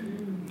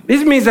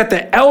 This means that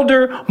the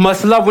elder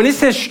must love. When it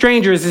says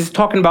strangers, it's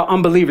talking about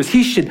unbelievers.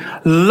 He should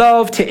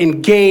love to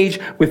engage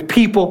with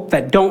people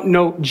that don't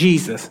know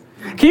Jesus.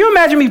 Can you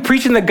imagine me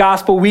preaching the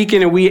gospel week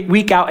in and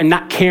week out and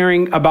not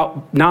caring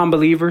about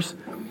non-believers?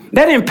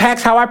 That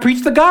impacts how I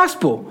preach the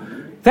gospel.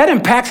 That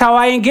impacts how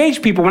I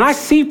engage people. When I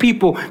see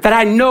people that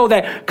I know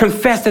that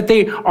confess that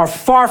they are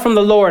far from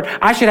the Lord,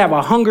 I should have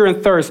a hunger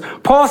and thirst.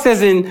 Paul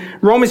says in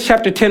Romans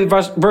chapter 10,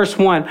 verse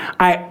 1,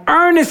 I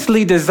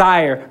earnestly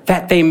desire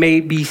that they may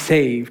be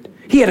saved.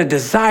 He had a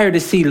desire to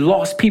see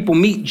lost people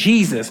meet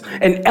Jesus.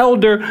 An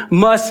elder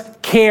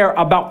must care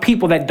about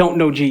people that don't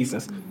know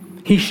Jesus.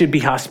 He should be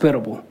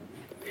hospitable.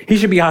 He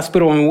should be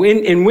hospitable.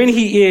 And when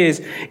he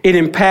is, it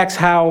impacts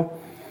how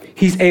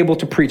he's able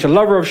to preach. A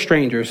lover of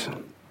strangers.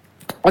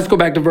 Let's go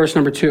back to verse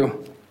number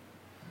 2.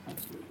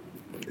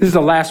 This is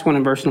the last one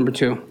in verse number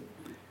 2.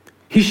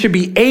 He should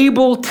be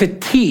able to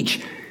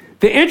teach.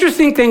 The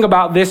interesting thing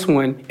about this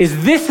one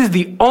is this is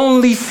the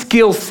only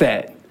skill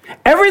set.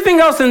 Everything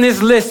else in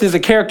this list is a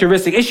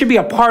characteristic. It should be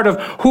a part of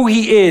who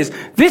he is.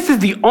 This is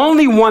the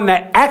only one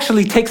that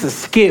actually takes a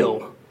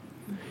skill.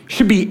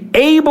 Should be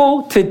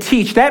able to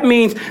teach. That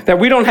means that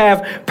we don't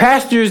have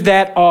pastors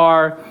that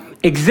are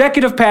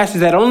executive pastors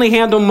that only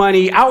handle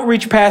money,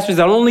 outreach pastors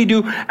that only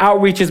do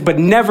outreaches, but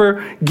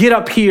never get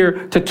up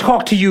here to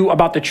talk to you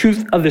about the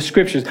truth of the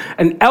scriptures.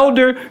 An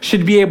elder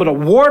should be able to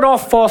ward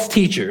off false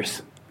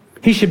teachers.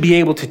 He should be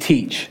able to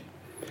teach.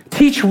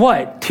 Teach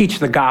what? Teach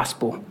the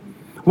gospel.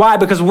 Why?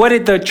 Because what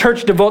did the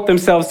church devote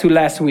themselves to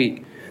last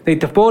week? They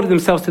devoted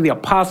themselves to the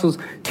apostles'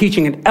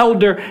 teaching. An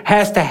elder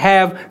has to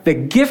have the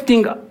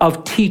gifting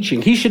of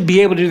teaching. He should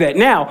be able to do that.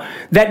 Now,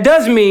 that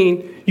does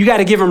mean you got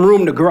to give him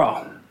room to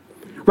grow.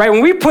 Right?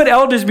 When we put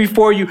elders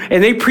before you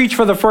and they preach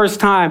for the first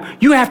time,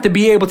 you have to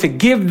be able to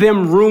give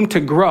them room to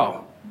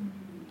grow.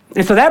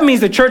 And so that means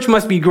the church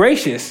must be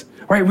gracious.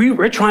 Right?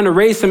 We're trying to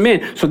raise some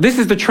men. So this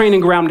is the training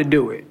ground to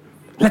do it.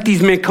 Let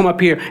these men come up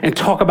here and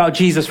talk about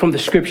Jesus from the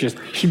scriptures.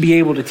 You should be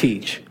able to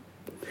teach.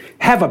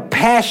 Have a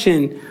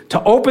passion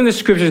to open the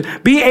scriptures,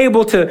 be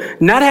able to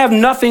not have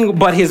nothing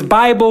but his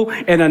Bible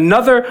and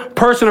another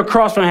person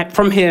across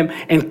from him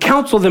and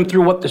counsel them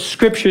through what the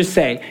scriptures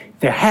say.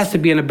 There has to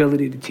be an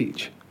ability to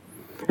teach.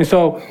 And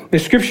so the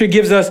scripture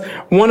gives us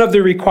one of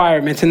the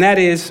requirements, and that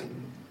is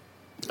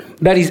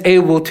that he's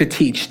able to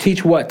teach.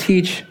 Teach what?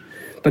 Teach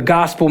the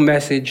gospel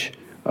message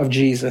of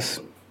Jesus.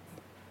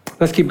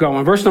 Let's keep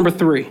going. Verse number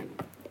 3.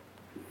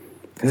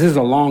 This is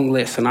a long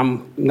list, and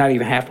I'm not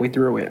even halfway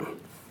through it.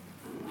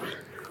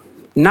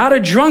 Not a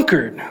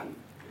drunkard.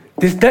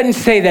 This doesn't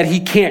say that he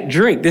can't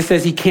drink. This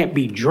says he can't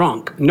be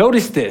drunk.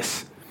 Notice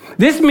this.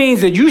 This means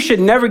that you should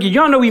never get,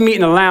 y'all know we meet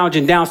in a lounge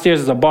and downstairs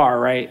is a bar,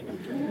 right?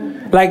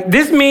 Like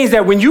this means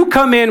that when you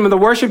come in, when the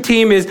worship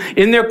team is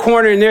in their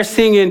corner and they're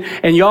singing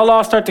and y'all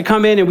all start to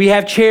come in and we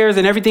have chairs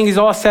and everything is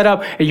all set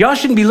up and y'all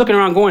shouldn't be looking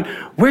around going,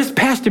 where's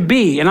Pastor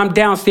B? And I'm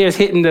downstairs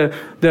hitting the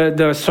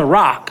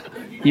Ciroc.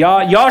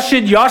 Y'all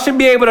should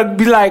be able to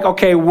be like,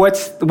 okay,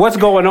 what's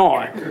going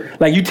on?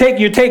 Like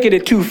you're taking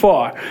it too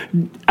far.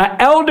 An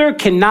elder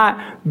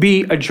cannot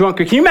be a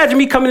drunkard. Can you imagine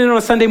me coming in on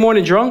a Sunday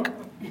morning drunk?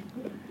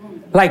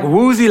 Like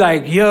woozy,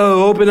 like,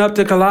 yo, open up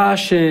the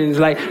Colossians.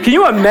 Like, can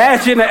you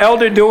imagine an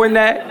elder doing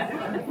that?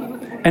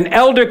 An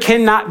elder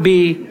cannot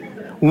be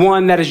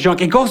one that is drunk.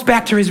 It goes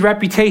back to his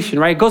reputation,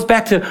 right? It goes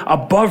back to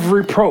above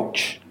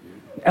reproach.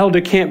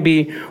 Elder can't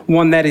be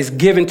one that is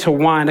given to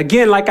wine.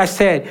 Again, like I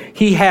said,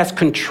 he has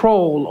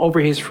control over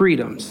his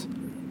freedoms.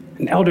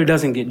 An elder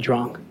doesn't get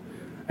drunk.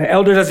 An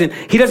elder doesn't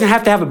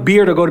have to have a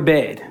beer to go to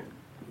bed.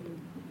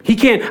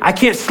 I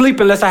can't sleep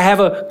unless I have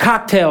a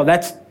cocktail.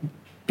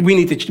 We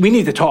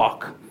need to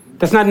talk.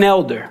 That's not an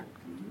elder.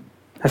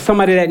 That's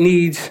somebody that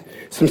needs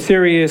some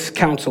serious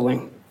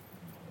counseling.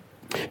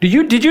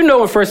 Did you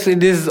know this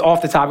is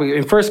off the topic,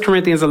 in 1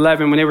 Corinthians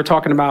 11, when they were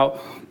talking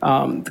about,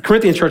 the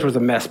Corinthian church was a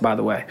mess, by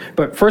the way,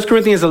 but 1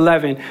 Corinthians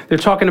 11, they're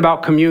talking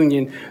about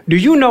communion. Do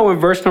you know in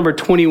verse number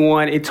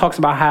 21, it talks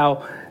about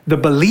how the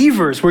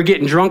believers were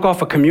getting drunk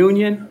off of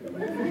communion?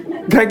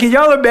 Like, can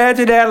y'all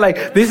imagine that?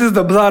 Like, this is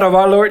the blood of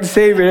our Lord and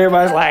Savior. And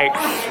everybody's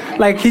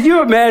like, can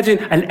you imagine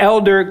an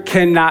elder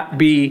cannot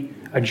be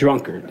a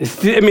drunkard?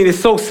 It's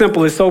so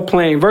simple. It's so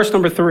plain. Verse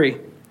number 3.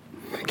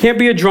 Can't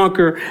be a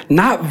drunkard,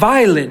 not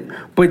violent,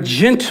 but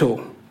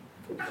gentle,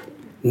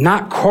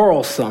 not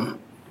quarrelsome.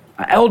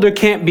 An elder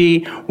can't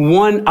be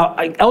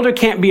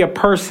a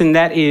person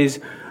that is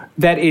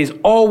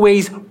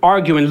always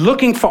arguing,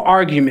 looking for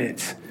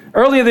arguments.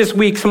 Earlier this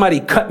week, somebody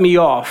cut me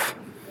off.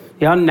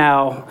 Yeah,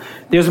 now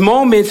there's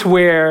moments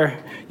where,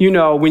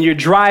 when you're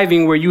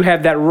driving, where you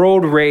have that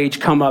road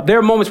rage come up. There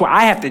are moments where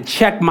I have to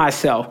check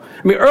myself.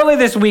 Earlier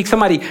this week,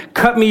 somebody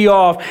cut me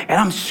off, and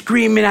I'm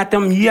screaming at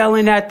them,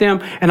 yelling at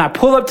them, and I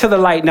pull up to the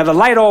light. Now, the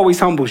light always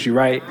humbles you,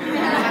 right?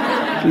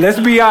 Let's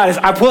be honest.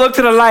 I pull up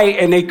to the light,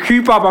 and they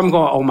creep up. I'm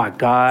going, oh, my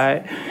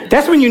God.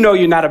 That's when you know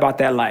you're not about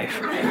that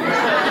life.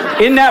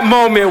 In that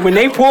moment, when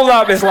they pull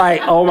up, it's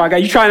like, oh, my God.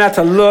 You try not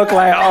to look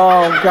like,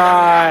 oh,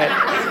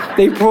 God.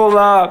 They pull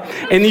up,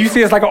 and you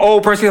see it's like an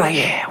old person. You're like,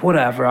 yeah,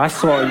 whatever. I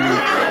saw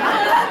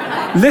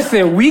you.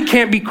 Listen, we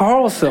can't be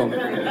quarrelsome.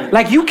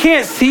 Like, you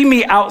can't see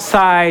me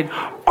outside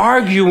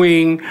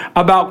arguing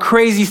about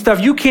crazy stuff.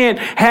 You can't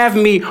have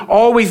me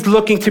always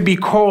looking to be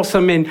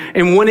quarrelsome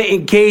and want to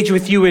engage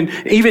with you and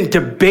even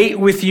debate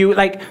with you.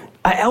 Like,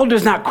 an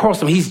elder's not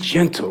quarrelsome. He's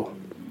gentle.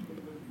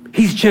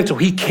 He's gentle.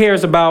 He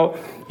cares about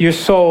your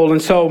soul.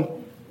 And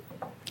so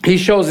he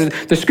shows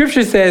it. The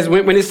scripture says,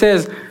 when it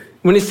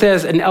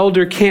says an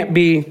elder can't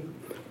be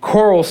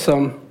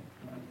quarrelsome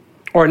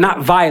or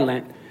not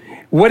violent,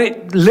 what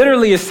it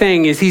literally is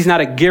saying is he's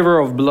not a giver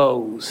of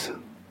blows.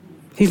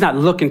 He's not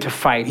looking to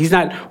fight. He's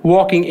not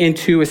walking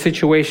into a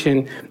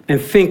situation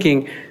and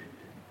thinking,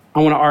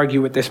 I want to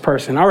argue with this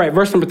person. All right,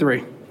 verse number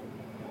 3.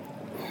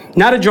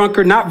 Not a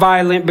drunkard, not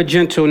violent, but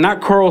gentle, not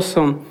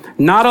quarrelsome,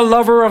 not a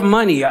lover of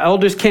money.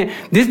 Elders can't.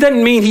 This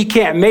doesn't mean he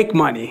can't make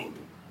money.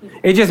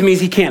 It just means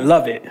he can't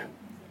love it.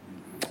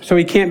 So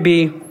he can't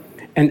be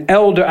an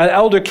elder. An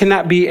elder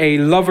cannot be a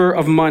lover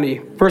of money.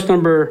 Verse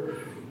number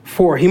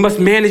 4, he must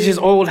manage his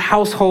old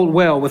household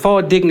well, with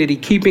all dignity,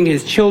 keeping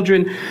his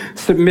children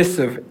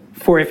submissive.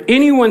 For if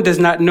anyone does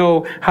not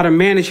know how to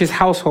manage his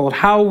household,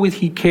 how would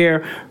he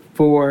care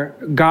for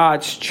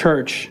God's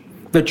church?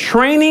 The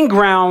training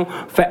ground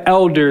for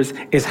elders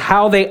is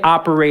how they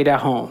operate at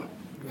home.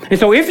 And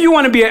so if you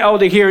want to be an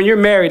elder here and you're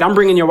married, I'm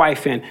bringing your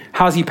wife in.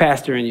 How's he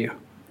pastoring you?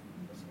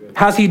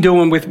 How's he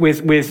doing with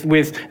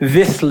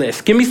this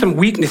list? Give me some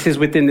weaknesses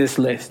within this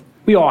list.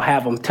 We all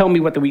have them. Tell me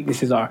what the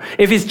weaknesses are.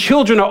 If his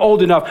children are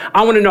old enough,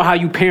 I want to know how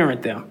you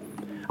parent them.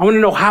 I want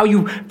to know how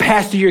you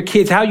pastor your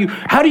kids. How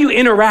do you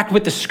interact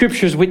with the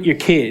scriptures with your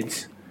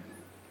kids?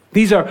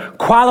 These are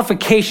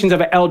qualifications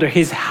of an elder.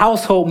 His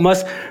household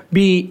must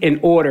be in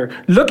order.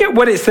 Look at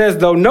what it says,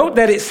 though. Note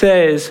that it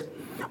says,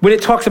 when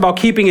it talks about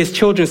keeping his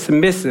children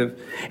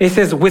submissive, it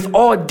says, with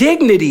all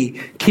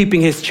dignity,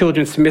 keeping his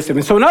children submissive.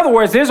 And so, in other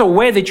words, there's a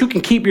way that you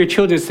can keep your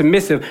children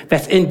submissive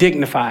that's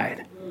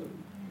indignified.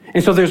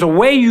 And so there's a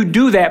way you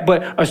do that,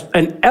 but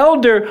an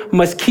elder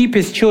must keep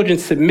his children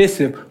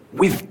submissive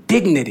with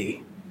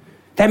dignity.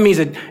 That means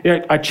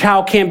a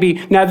child can't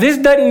be. Now, this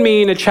doesn't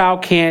mean a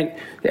child can't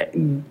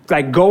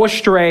go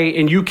astray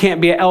and you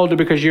can't be an elder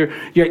because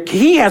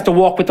he has to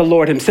walk with the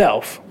Lord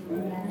himself.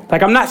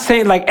 Like, I'm not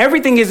saying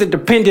everything isn't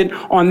dependent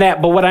on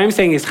that, but what I'm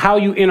saying is how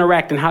you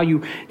interact and how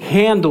you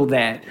handle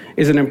that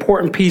is an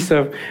important piece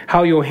of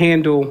how you'll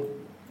handle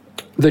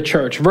the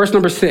church. Verse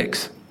number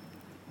 6.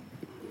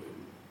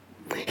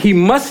 He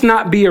must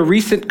not be a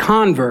recent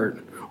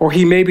convert, or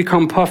he may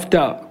become puffed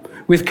up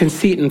with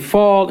conceit and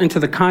fall into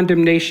the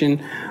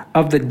condemnation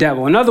of the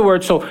devil. In other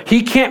words, so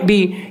he can't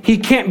be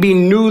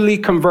newly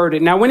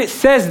converted. Now, when it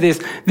says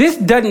this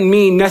doesn't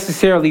mean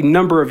necessarily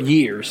number of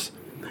years.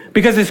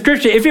 Because the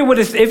scripture, if it would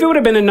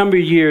have been a number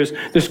of years,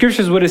 the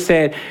scriptures would have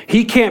said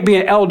he can't be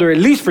an elder at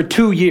least for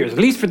 2 years, at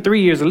least for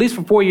 3 years, at least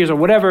for 4 years, or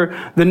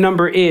whatever the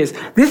number is.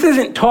 This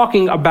isn't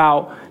talking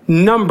about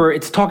number,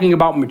 it's talking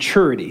about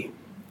maturity.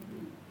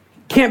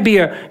 He can't be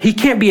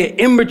an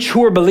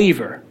immature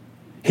believer.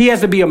 He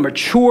has to be a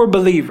mature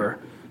believer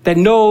that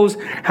knows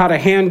how to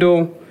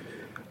handle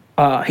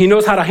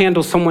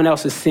someone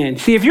else's sin.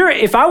 See,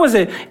 if I was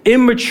an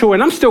immature,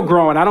 and I'm still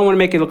growing, I don't want to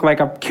make it look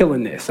like I'm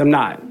killing this. I'm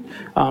not.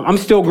 I'm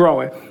still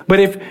growing. But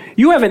if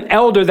you have an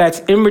elder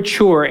that's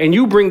immature and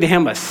you bring to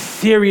him a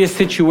serious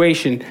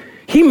situation,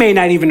 he may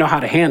not even know how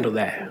to handle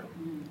that.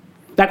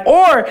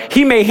 Or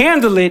he may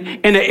handle it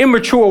in an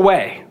immature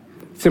way.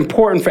 It's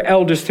important for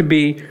elders to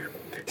be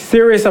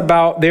serious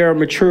about their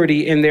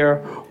maturity in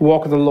their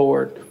walk with the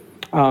Lord.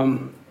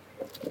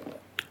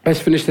 Let's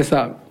finish this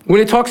up.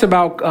 When it talks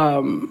about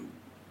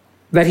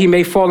that he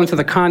may fall into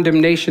the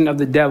condemnation of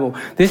the devil.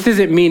 This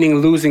isn't meaning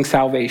losing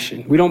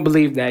salvation. We don't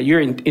believe that.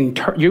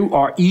 You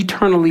are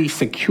eternally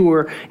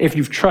secure if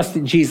you've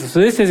trusted Jesus. So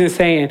this isn't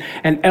saying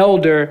an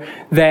elder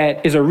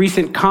that is a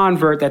recent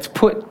convert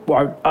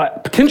or a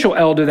potential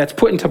elder that's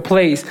put into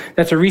place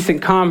that's a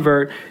recent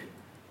convert.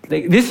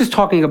 This is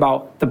talking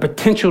about the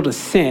potential to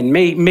sin,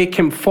 may make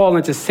him fall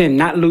into sin,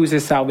 not lose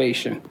his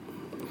salvation.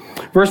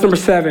 Verse number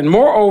 7,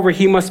 moreover,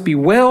 he must be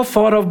well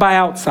thought of by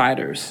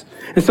outsiders.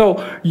 And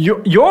so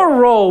your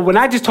role, when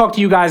I just talk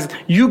to you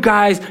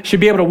guys should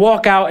be able to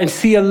walk out and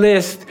see a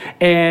list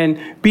and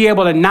be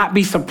able to not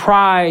be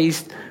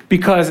surprised,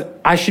 because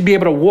I should be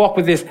able to walk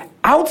with this.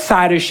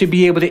 Outsiders should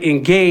be able to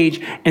engage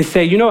and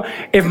say,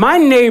 if my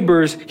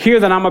neighbors hear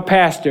that I'm a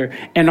pastor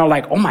and are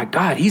like, oh my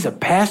God, he's a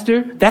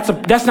pastor,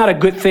 that's not a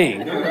good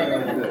thing.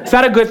 It's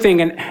not a good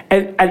thing. And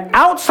an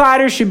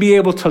outsider should be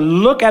able to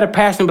look at a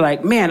pastor and be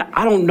like, man,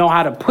 I don't know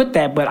how to put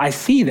that, but I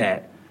see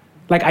that.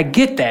 Like, I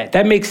get that.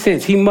 That makes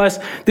sense.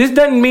 This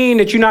doesn't mean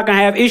that you're not going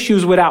to have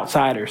issues with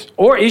outsiders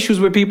or issues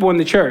with people in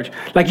the church.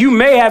 Like, you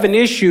may have an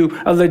issue,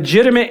 a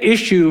legitimate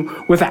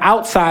issue with an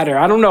outsider.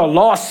 I don't know, a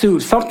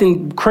lawsuit,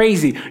 something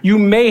crazy. You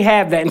may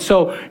have that. And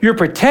so you're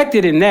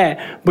protected in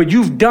that, but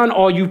you've done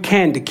all you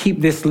can to keep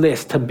this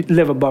list, to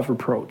live above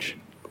reproach,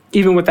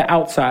 even with the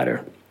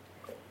outsider.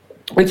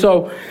 And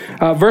so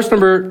verse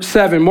number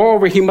 7,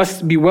 moreover, he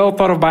must be well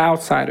thought of by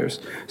outsiders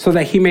so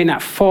that he may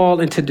not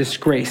fall into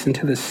disgrace,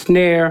 into the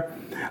snare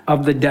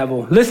of the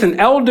devil. Listen,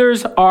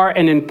 elders are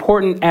an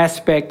important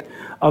aspect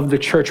of the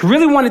church.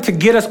 Really wanted to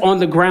get us on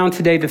the ground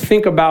today to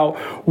think about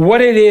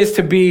what it is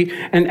to be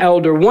an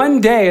elder. One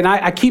day, and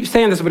I keep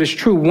saying this, but it's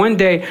true, one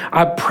day,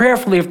 I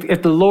prayerfully,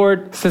 if the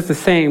Lord says the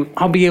same,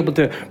 I'll be able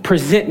to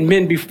present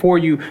men before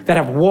you that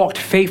have walked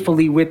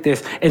faithfully with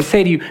this and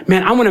say to you,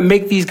 man, I want to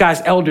make these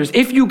guys elders.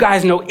 If you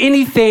guys know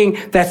anything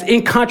that's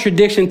in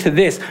contradiction to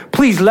this,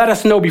 please let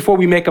us know before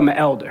we make them an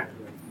elder.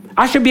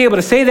 I should be able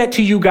to say that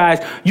to you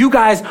guys. You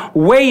guys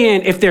weigh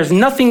in. If there's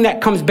nothing that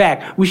comes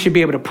back, we should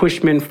be able to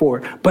push men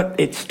forward. But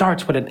it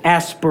starts with an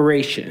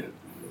aspiration.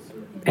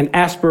 An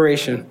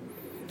aspiration.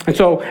 And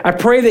so I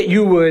pray that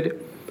you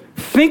would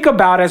think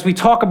about, as we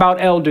talk about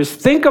elders,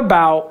 think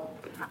about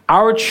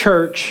our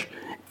church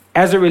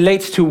as it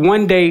relates to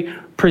one day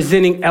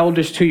presenting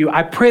elders to you.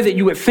 I pray that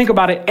you would think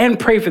about it and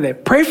pray for them.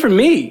 Pray for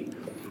me.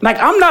 Like,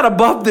 I'm not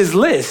above this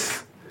list.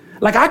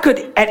 Like, I could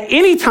at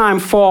any time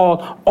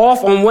fall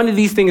off on one of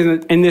these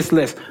things in this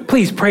list.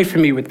 Please pray for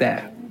me with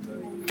that.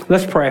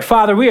 Let's pray.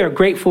 Father, we are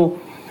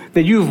grateful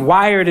that you've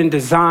wired and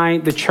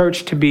designed the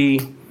church to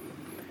be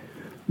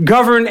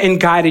governed and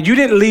guided. You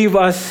didn't leave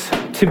us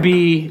to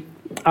be,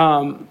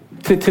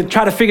 to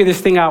try to figure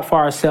this thing out for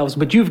ourselves,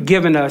 but you've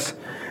given us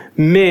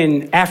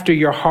men after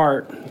your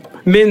heart,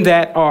 men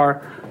that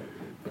are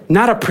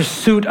not a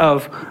pursuit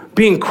of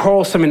being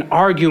quarrelsome and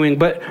arguing,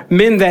 but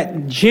men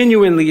that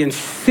genuinely and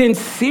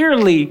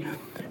sincerely,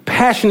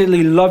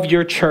 passionately love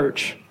your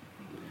church.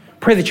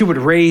 Pray that you would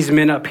raise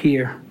men up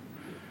here.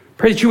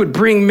 Pray that you would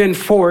bring men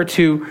forward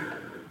to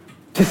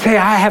say,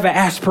 I have an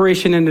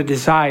aspiration and a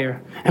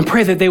desire. And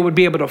pray that they would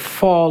be able to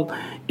fall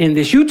in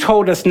this. You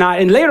told us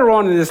not, and later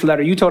on in this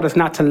letter, you told us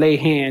not to lay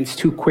hands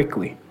too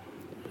quickly.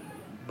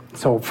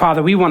 So,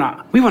 Father, we want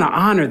to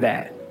honor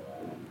that.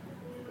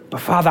 But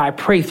Father, I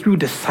pray through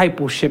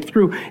discipleship,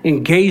 through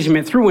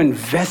engagement, through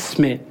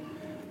investment,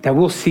 that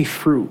we'll see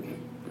fruit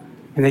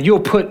and that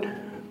you'll put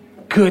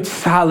good,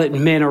 solid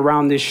men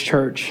around this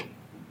church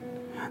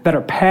that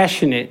are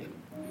passionate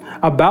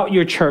about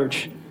your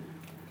church,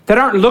 that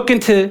aren't looking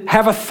to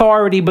have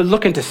authority, but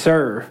looking to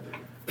serve.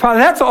 Father,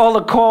 that's all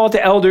a call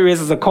to elder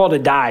is a call to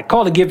die, a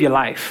call to give your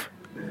life,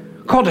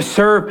 a call to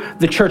serve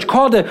the church, a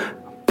call to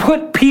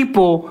put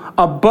people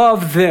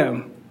above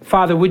them.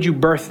 Father, would you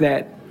birth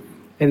that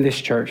in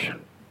this church?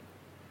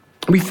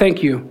 We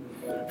thank you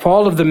for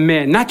all of the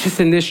men, not just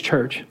in this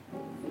church,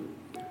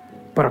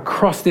 but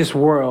across this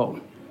world,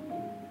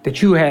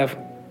 that you have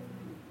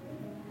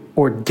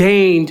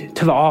ordained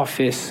to the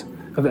office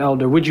of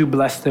elder. Would you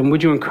bless them?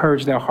 Would you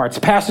encourage their hearts?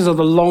 Pastors are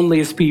the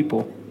loneliest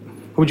people.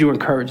 Would you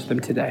encourage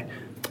them today?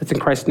 It's in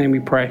Christ's name we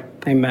pray.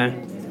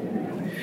 Amen.